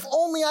treasure. If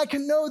only I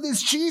can know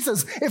this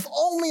Jesus. If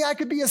only I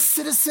could be a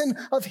citizen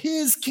of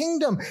his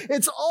kingdom.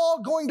 It's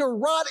all going to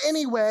rot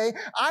anyway.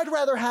 I'd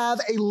rather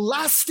have a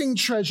lasting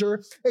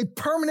treasure, a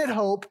permanent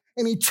hope,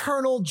 and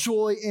eternal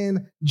joy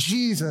in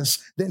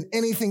Jesus than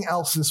anything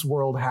else this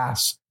world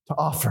has to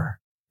offer.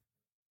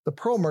 The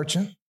pearl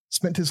merchant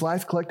spent his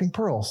life collecting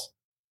pearls.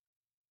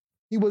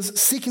 He was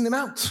seeking them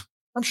out.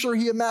 I'm sure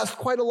he amassed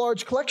quite a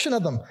large collection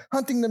of them,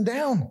 hunting them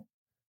down.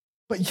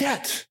 But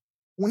yet,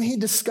 when he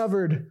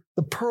discovered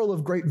the pearl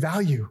of great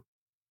value,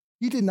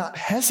 he did not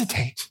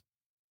hesitate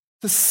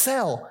to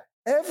sell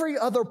every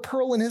other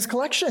pearl in his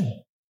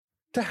collection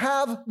to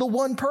have the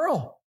one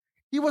pearl.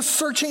 He was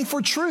searching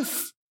for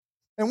truth.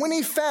 And when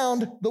he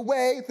found the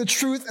way, the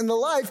truth, and the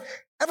life,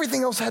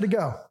 everything else had to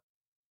go.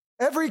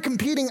 Every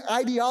competing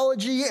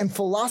ideology and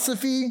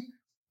philosophy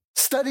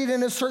studied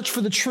in his search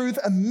for the truth,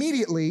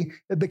 immediately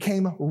it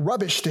became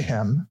rubbish to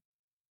him,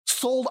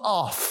 sold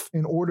off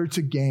in order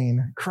to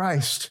gain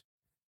Christ.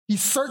 He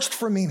searched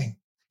for meaning.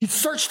 He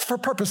searched for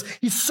purpose.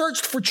 He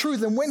searched for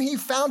truth. And when he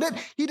found it,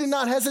 he did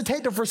not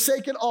hesitate to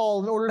forsake it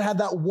all in order to have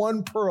that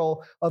one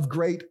pearl of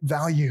great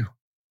value.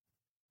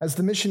 As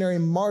the missionary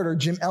martyr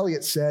Jim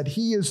Elliot said,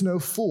 he is no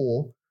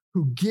fool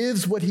who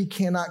gives what he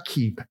cannot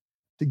keep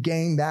to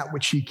gain that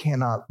which he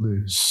cannot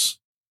lose.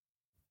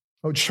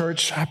 Oh,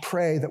 church, I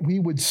pray that we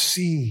would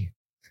see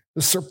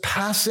the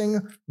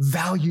surpassing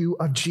value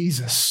of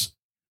Jesus.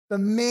 The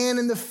man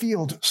in the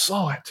field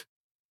saw it.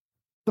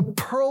 The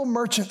pearl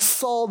merchant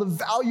saw the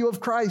value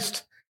of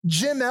Christ.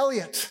 Jim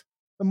Elliot,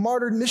 the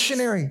martyred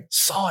missionary,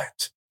 saw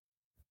it.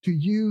 Do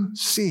you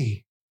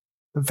see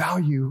the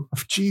value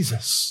of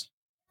Jesus?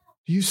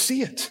 Do you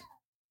see it?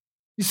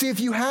 You see, if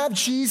you have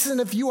Jesus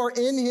and if you are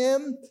in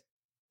him,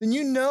 then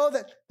you know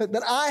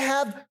that I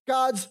have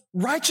God's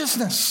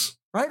righteousness.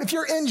 Right? If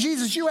you're in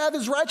Jesus, you have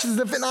his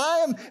righteousness.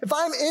 If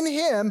I'm in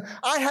him,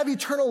 I have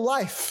eternal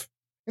life.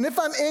 And if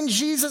I'm in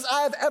Jesus,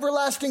 I have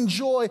everlasting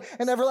joy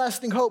and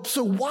everlasting hope.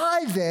 So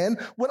why then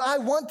would I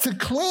want to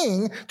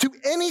cling to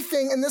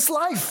anything in this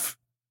life?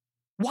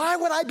 Why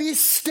would I be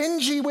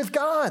stingy with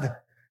God?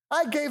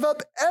 I gave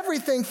up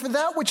everything for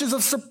that which is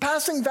of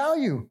surpassing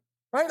value.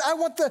 Right? I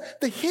want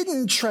the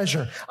hidden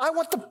treasure. I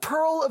want the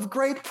pearl of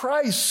great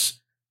price.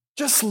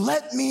 Just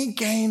let me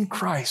gain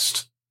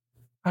Christ.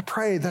 I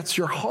pray that's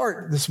your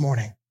heart this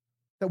morning,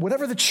 that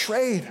whatever the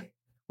trade,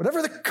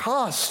 whatever the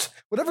cost,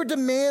 whatever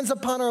demands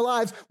upon our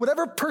lives,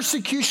 whatever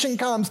persecution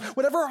comes,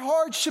 whatever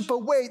hardship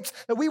awaits,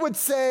 that we would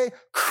say,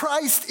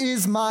 Christ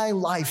is my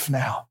life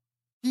now.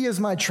 He is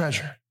my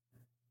treasure.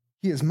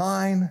 He is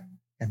mine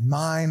and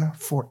mine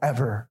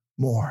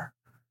forevermore.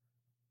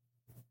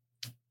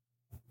 I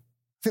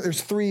think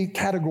there's 3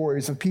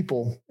 categories of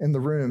people in the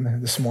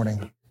room this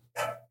morning.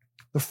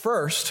 The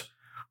first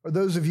are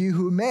those of you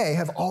who may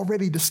have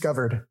already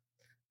discovered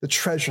the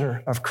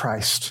treasure of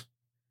Christ.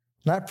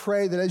 And I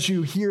pray that as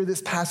you hear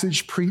this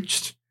passage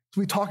preached, as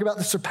we talk about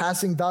the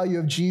surpassing value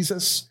of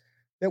Jesus,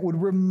 that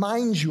would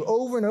remind you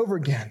over and over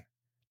again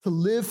to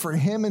live for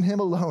him and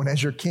him alone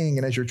as your king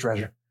and as your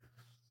treasure.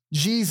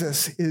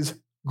 Jesus is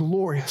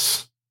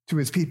glorious to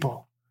his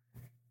people.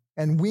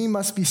 And we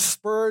must be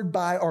spurred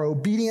by our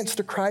obedience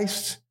to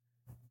Christ,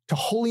 to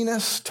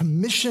holiness, to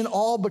mission,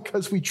 all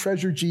because we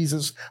treasure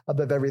Jesus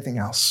above everything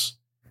else.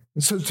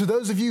 And so to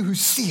those of you who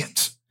see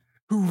it,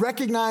 who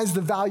recognize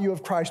the value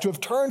of Christ, who have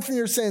turned from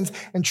your sins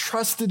and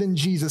trusted in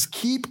Jesus,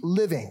 keep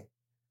living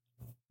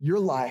your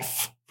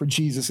life for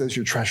Jesus as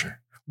your treasure.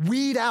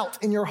 Weed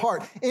out in your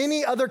heart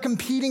any other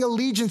competing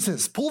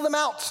allegiances. Pull them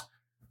out.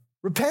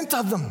 Repent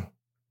of them.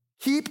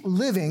 Keep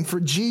living for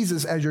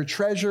Jesus as your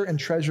treasure and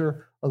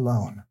treasure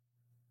alone.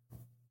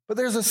 But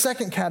there's a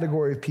second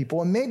category of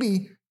people, and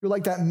maybe you're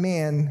like that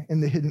man in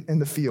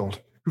the field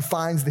who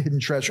finds the hidden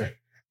treasure.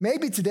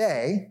 Maybe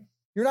today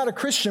you're not a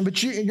Christian,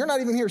 but you're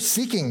not even here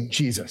seeking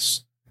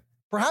Jesus.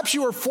 Perhaps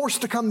you were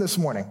forced to come this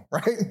morning,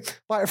 right?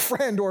 By a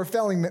friend or a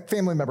family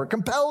member,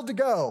 compelled to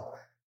go.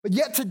 But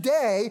yet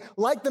today,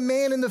 like the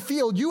man in the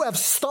field, you have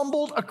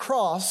stumbled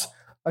across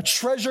a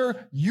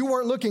treasure you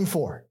weren't looking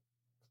for.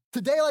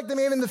 Today, like the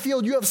man in the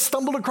field, you have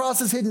stumbled across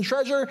his hidden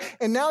treasure,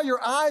 and now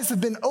your eyes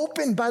have been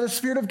opened by the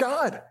Spirit of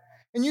God.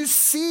 And you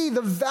see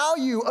the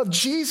value of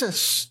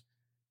Jesus.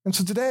 And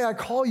so today I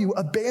call you,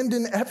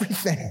 abandon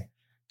everything.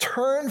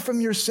 Turn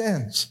from your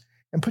sins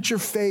and put your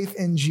faith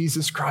in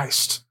Jesus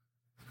Christ.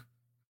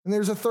 And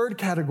there's a third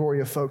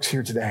category of folks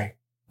here today,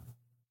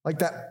 like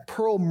that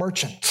pearl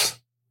merchant.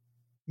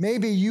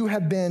 Maybe you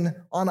have been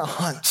on a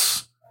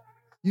hunt.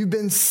 You've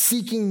been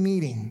seeking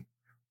meaning,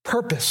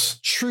 purpose,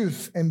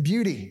 truth, and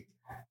beauty.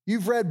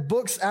 You've read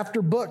books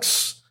after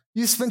books.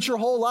 You spent your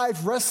whole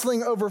life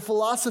wrestling over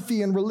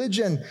philosophy and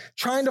religion,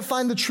 trying to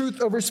find the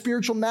truth over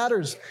spiritual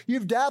matters.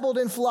 You've dabbled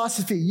in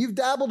philosophy. You've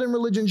dabbled in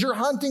religions. You're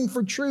hunting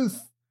for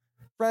truth.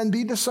 Friend,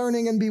 be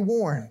discerning and be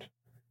warned.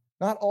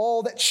 Not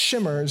all that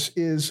shimmers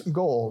is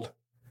gold.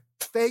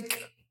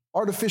 Fake,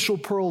 artificial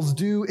pearls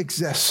do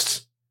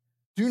exist.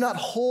 Do not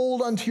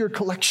hold onto your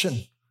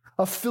collection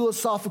of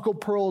philosophical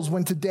pearls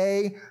when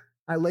today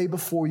I lay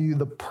before you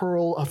the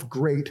pearl of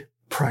great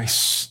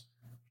price.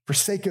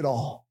 Forsake it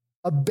all.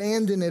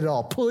 Abandon it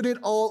all. Put it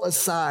all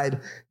aside.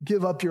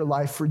 Give up your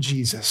life for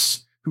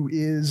Jesus, who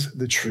is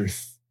the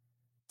truth.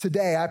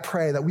 Today, I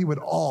pray that we would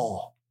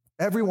all,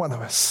 every one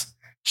of us,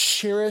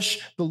 cherish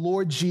the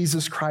Lord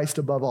Jesus Christ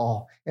above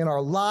all in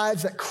our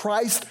lives, that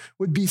Christ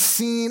would be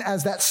seen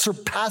as that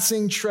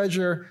surpassing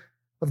treasure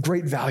of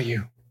great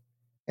value.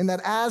 And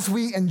that as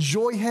we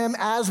enjoy him,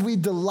 as we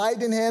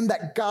delight in him,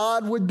 that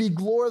God would be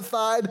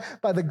glorified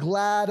by the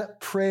glad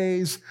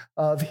praise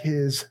of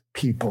his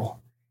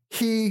people.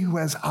 He who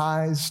has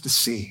eyes to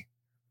see,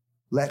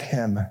 let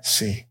him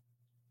see.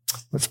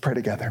 Let's pray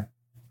together.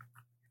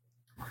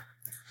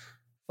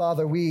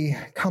 Father, we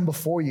come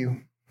before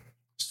you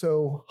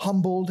so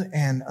humbled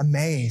and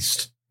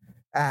amazed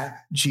at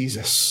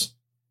Jesus.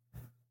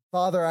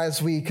 Father,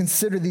 as we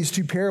consider these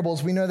 2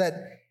 parables, we know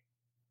that,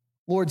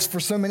 Lord, for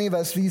so many of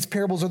us, these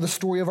parables are the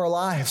story of our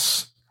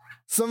lives.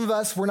 Some of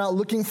us were not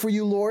looking for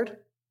you, Lord,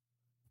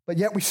 but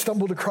yet we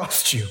stumbled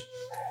across you.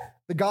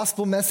 The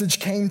gospel message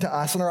came to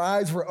us and our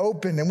eyes were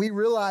opened and we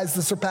realized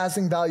the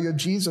surpassing value of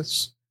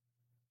Jesus.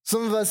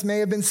 Some of us may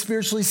have been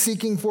spiritually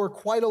seeking for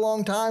quite a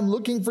long time,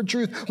 looking for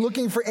truth,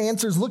 looking for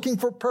answers, looking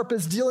for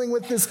purpose, dealing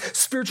with this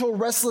spiritual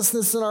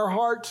restlessness in our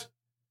heart.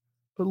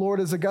 But Lord,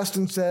 as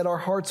Augustine said, our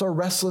hearts are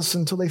restless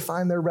until they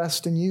find their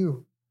rest in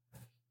you.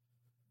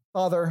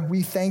 Father,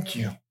 we thank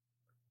you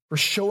for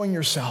showing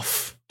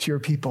yourself to your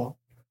people,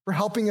 for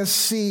helping us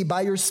see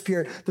by your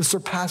Spirit the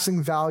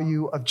surpassing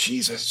value of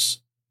Jesus.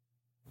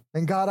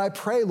 And God, I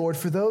pray, Lord,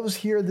 for those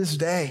here this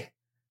day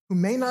who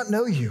may not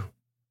know you,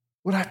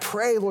 would I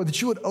pray, Lord,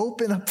 that you would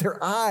open up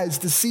their eyes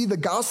to see the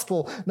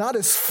gospel, not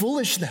as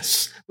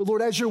foolishness, but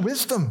Lord, as your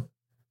wisdom.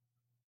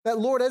 That,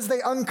 Lord, as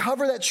they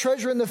uncover that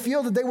treasure in the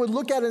field, that they would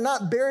look at it,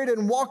 not bury it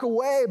and walk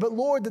away, but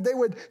Lord, that they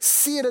would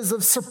see it as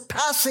of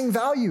surpassing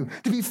value,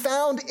 to be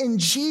found in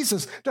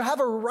Jesus, to have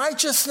a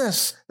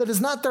righteousness that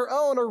is not their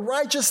own, a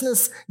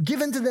righteousness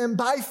given to them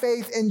by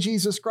faith in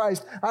Jesus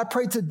Christ. I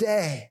pray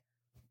today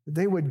that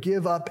they would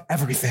give up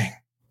everything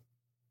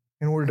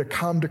in order to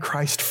come to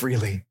Christ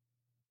freely,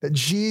 that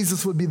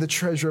Jesus would be the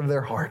treasure of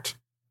their heart.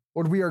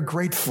 Lord, we are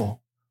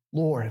grateful,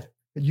 Lord,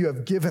 that you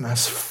have given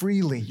us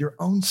freely your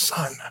own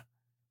Son.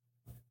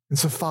 And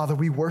so, Father,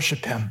 we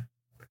worship him.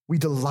 We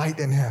delight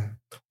in him.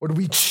 Lord,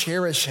 we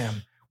cherish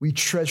him. We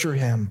treasure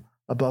him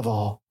above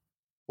all.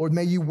 Lord,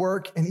 may you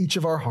work in each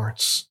of our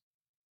hearts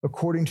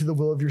according to the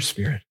will of your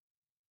Spirit.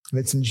 And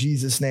it's in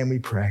Jesus' name we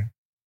pray.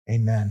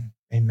 Amen.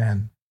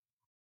 Amen.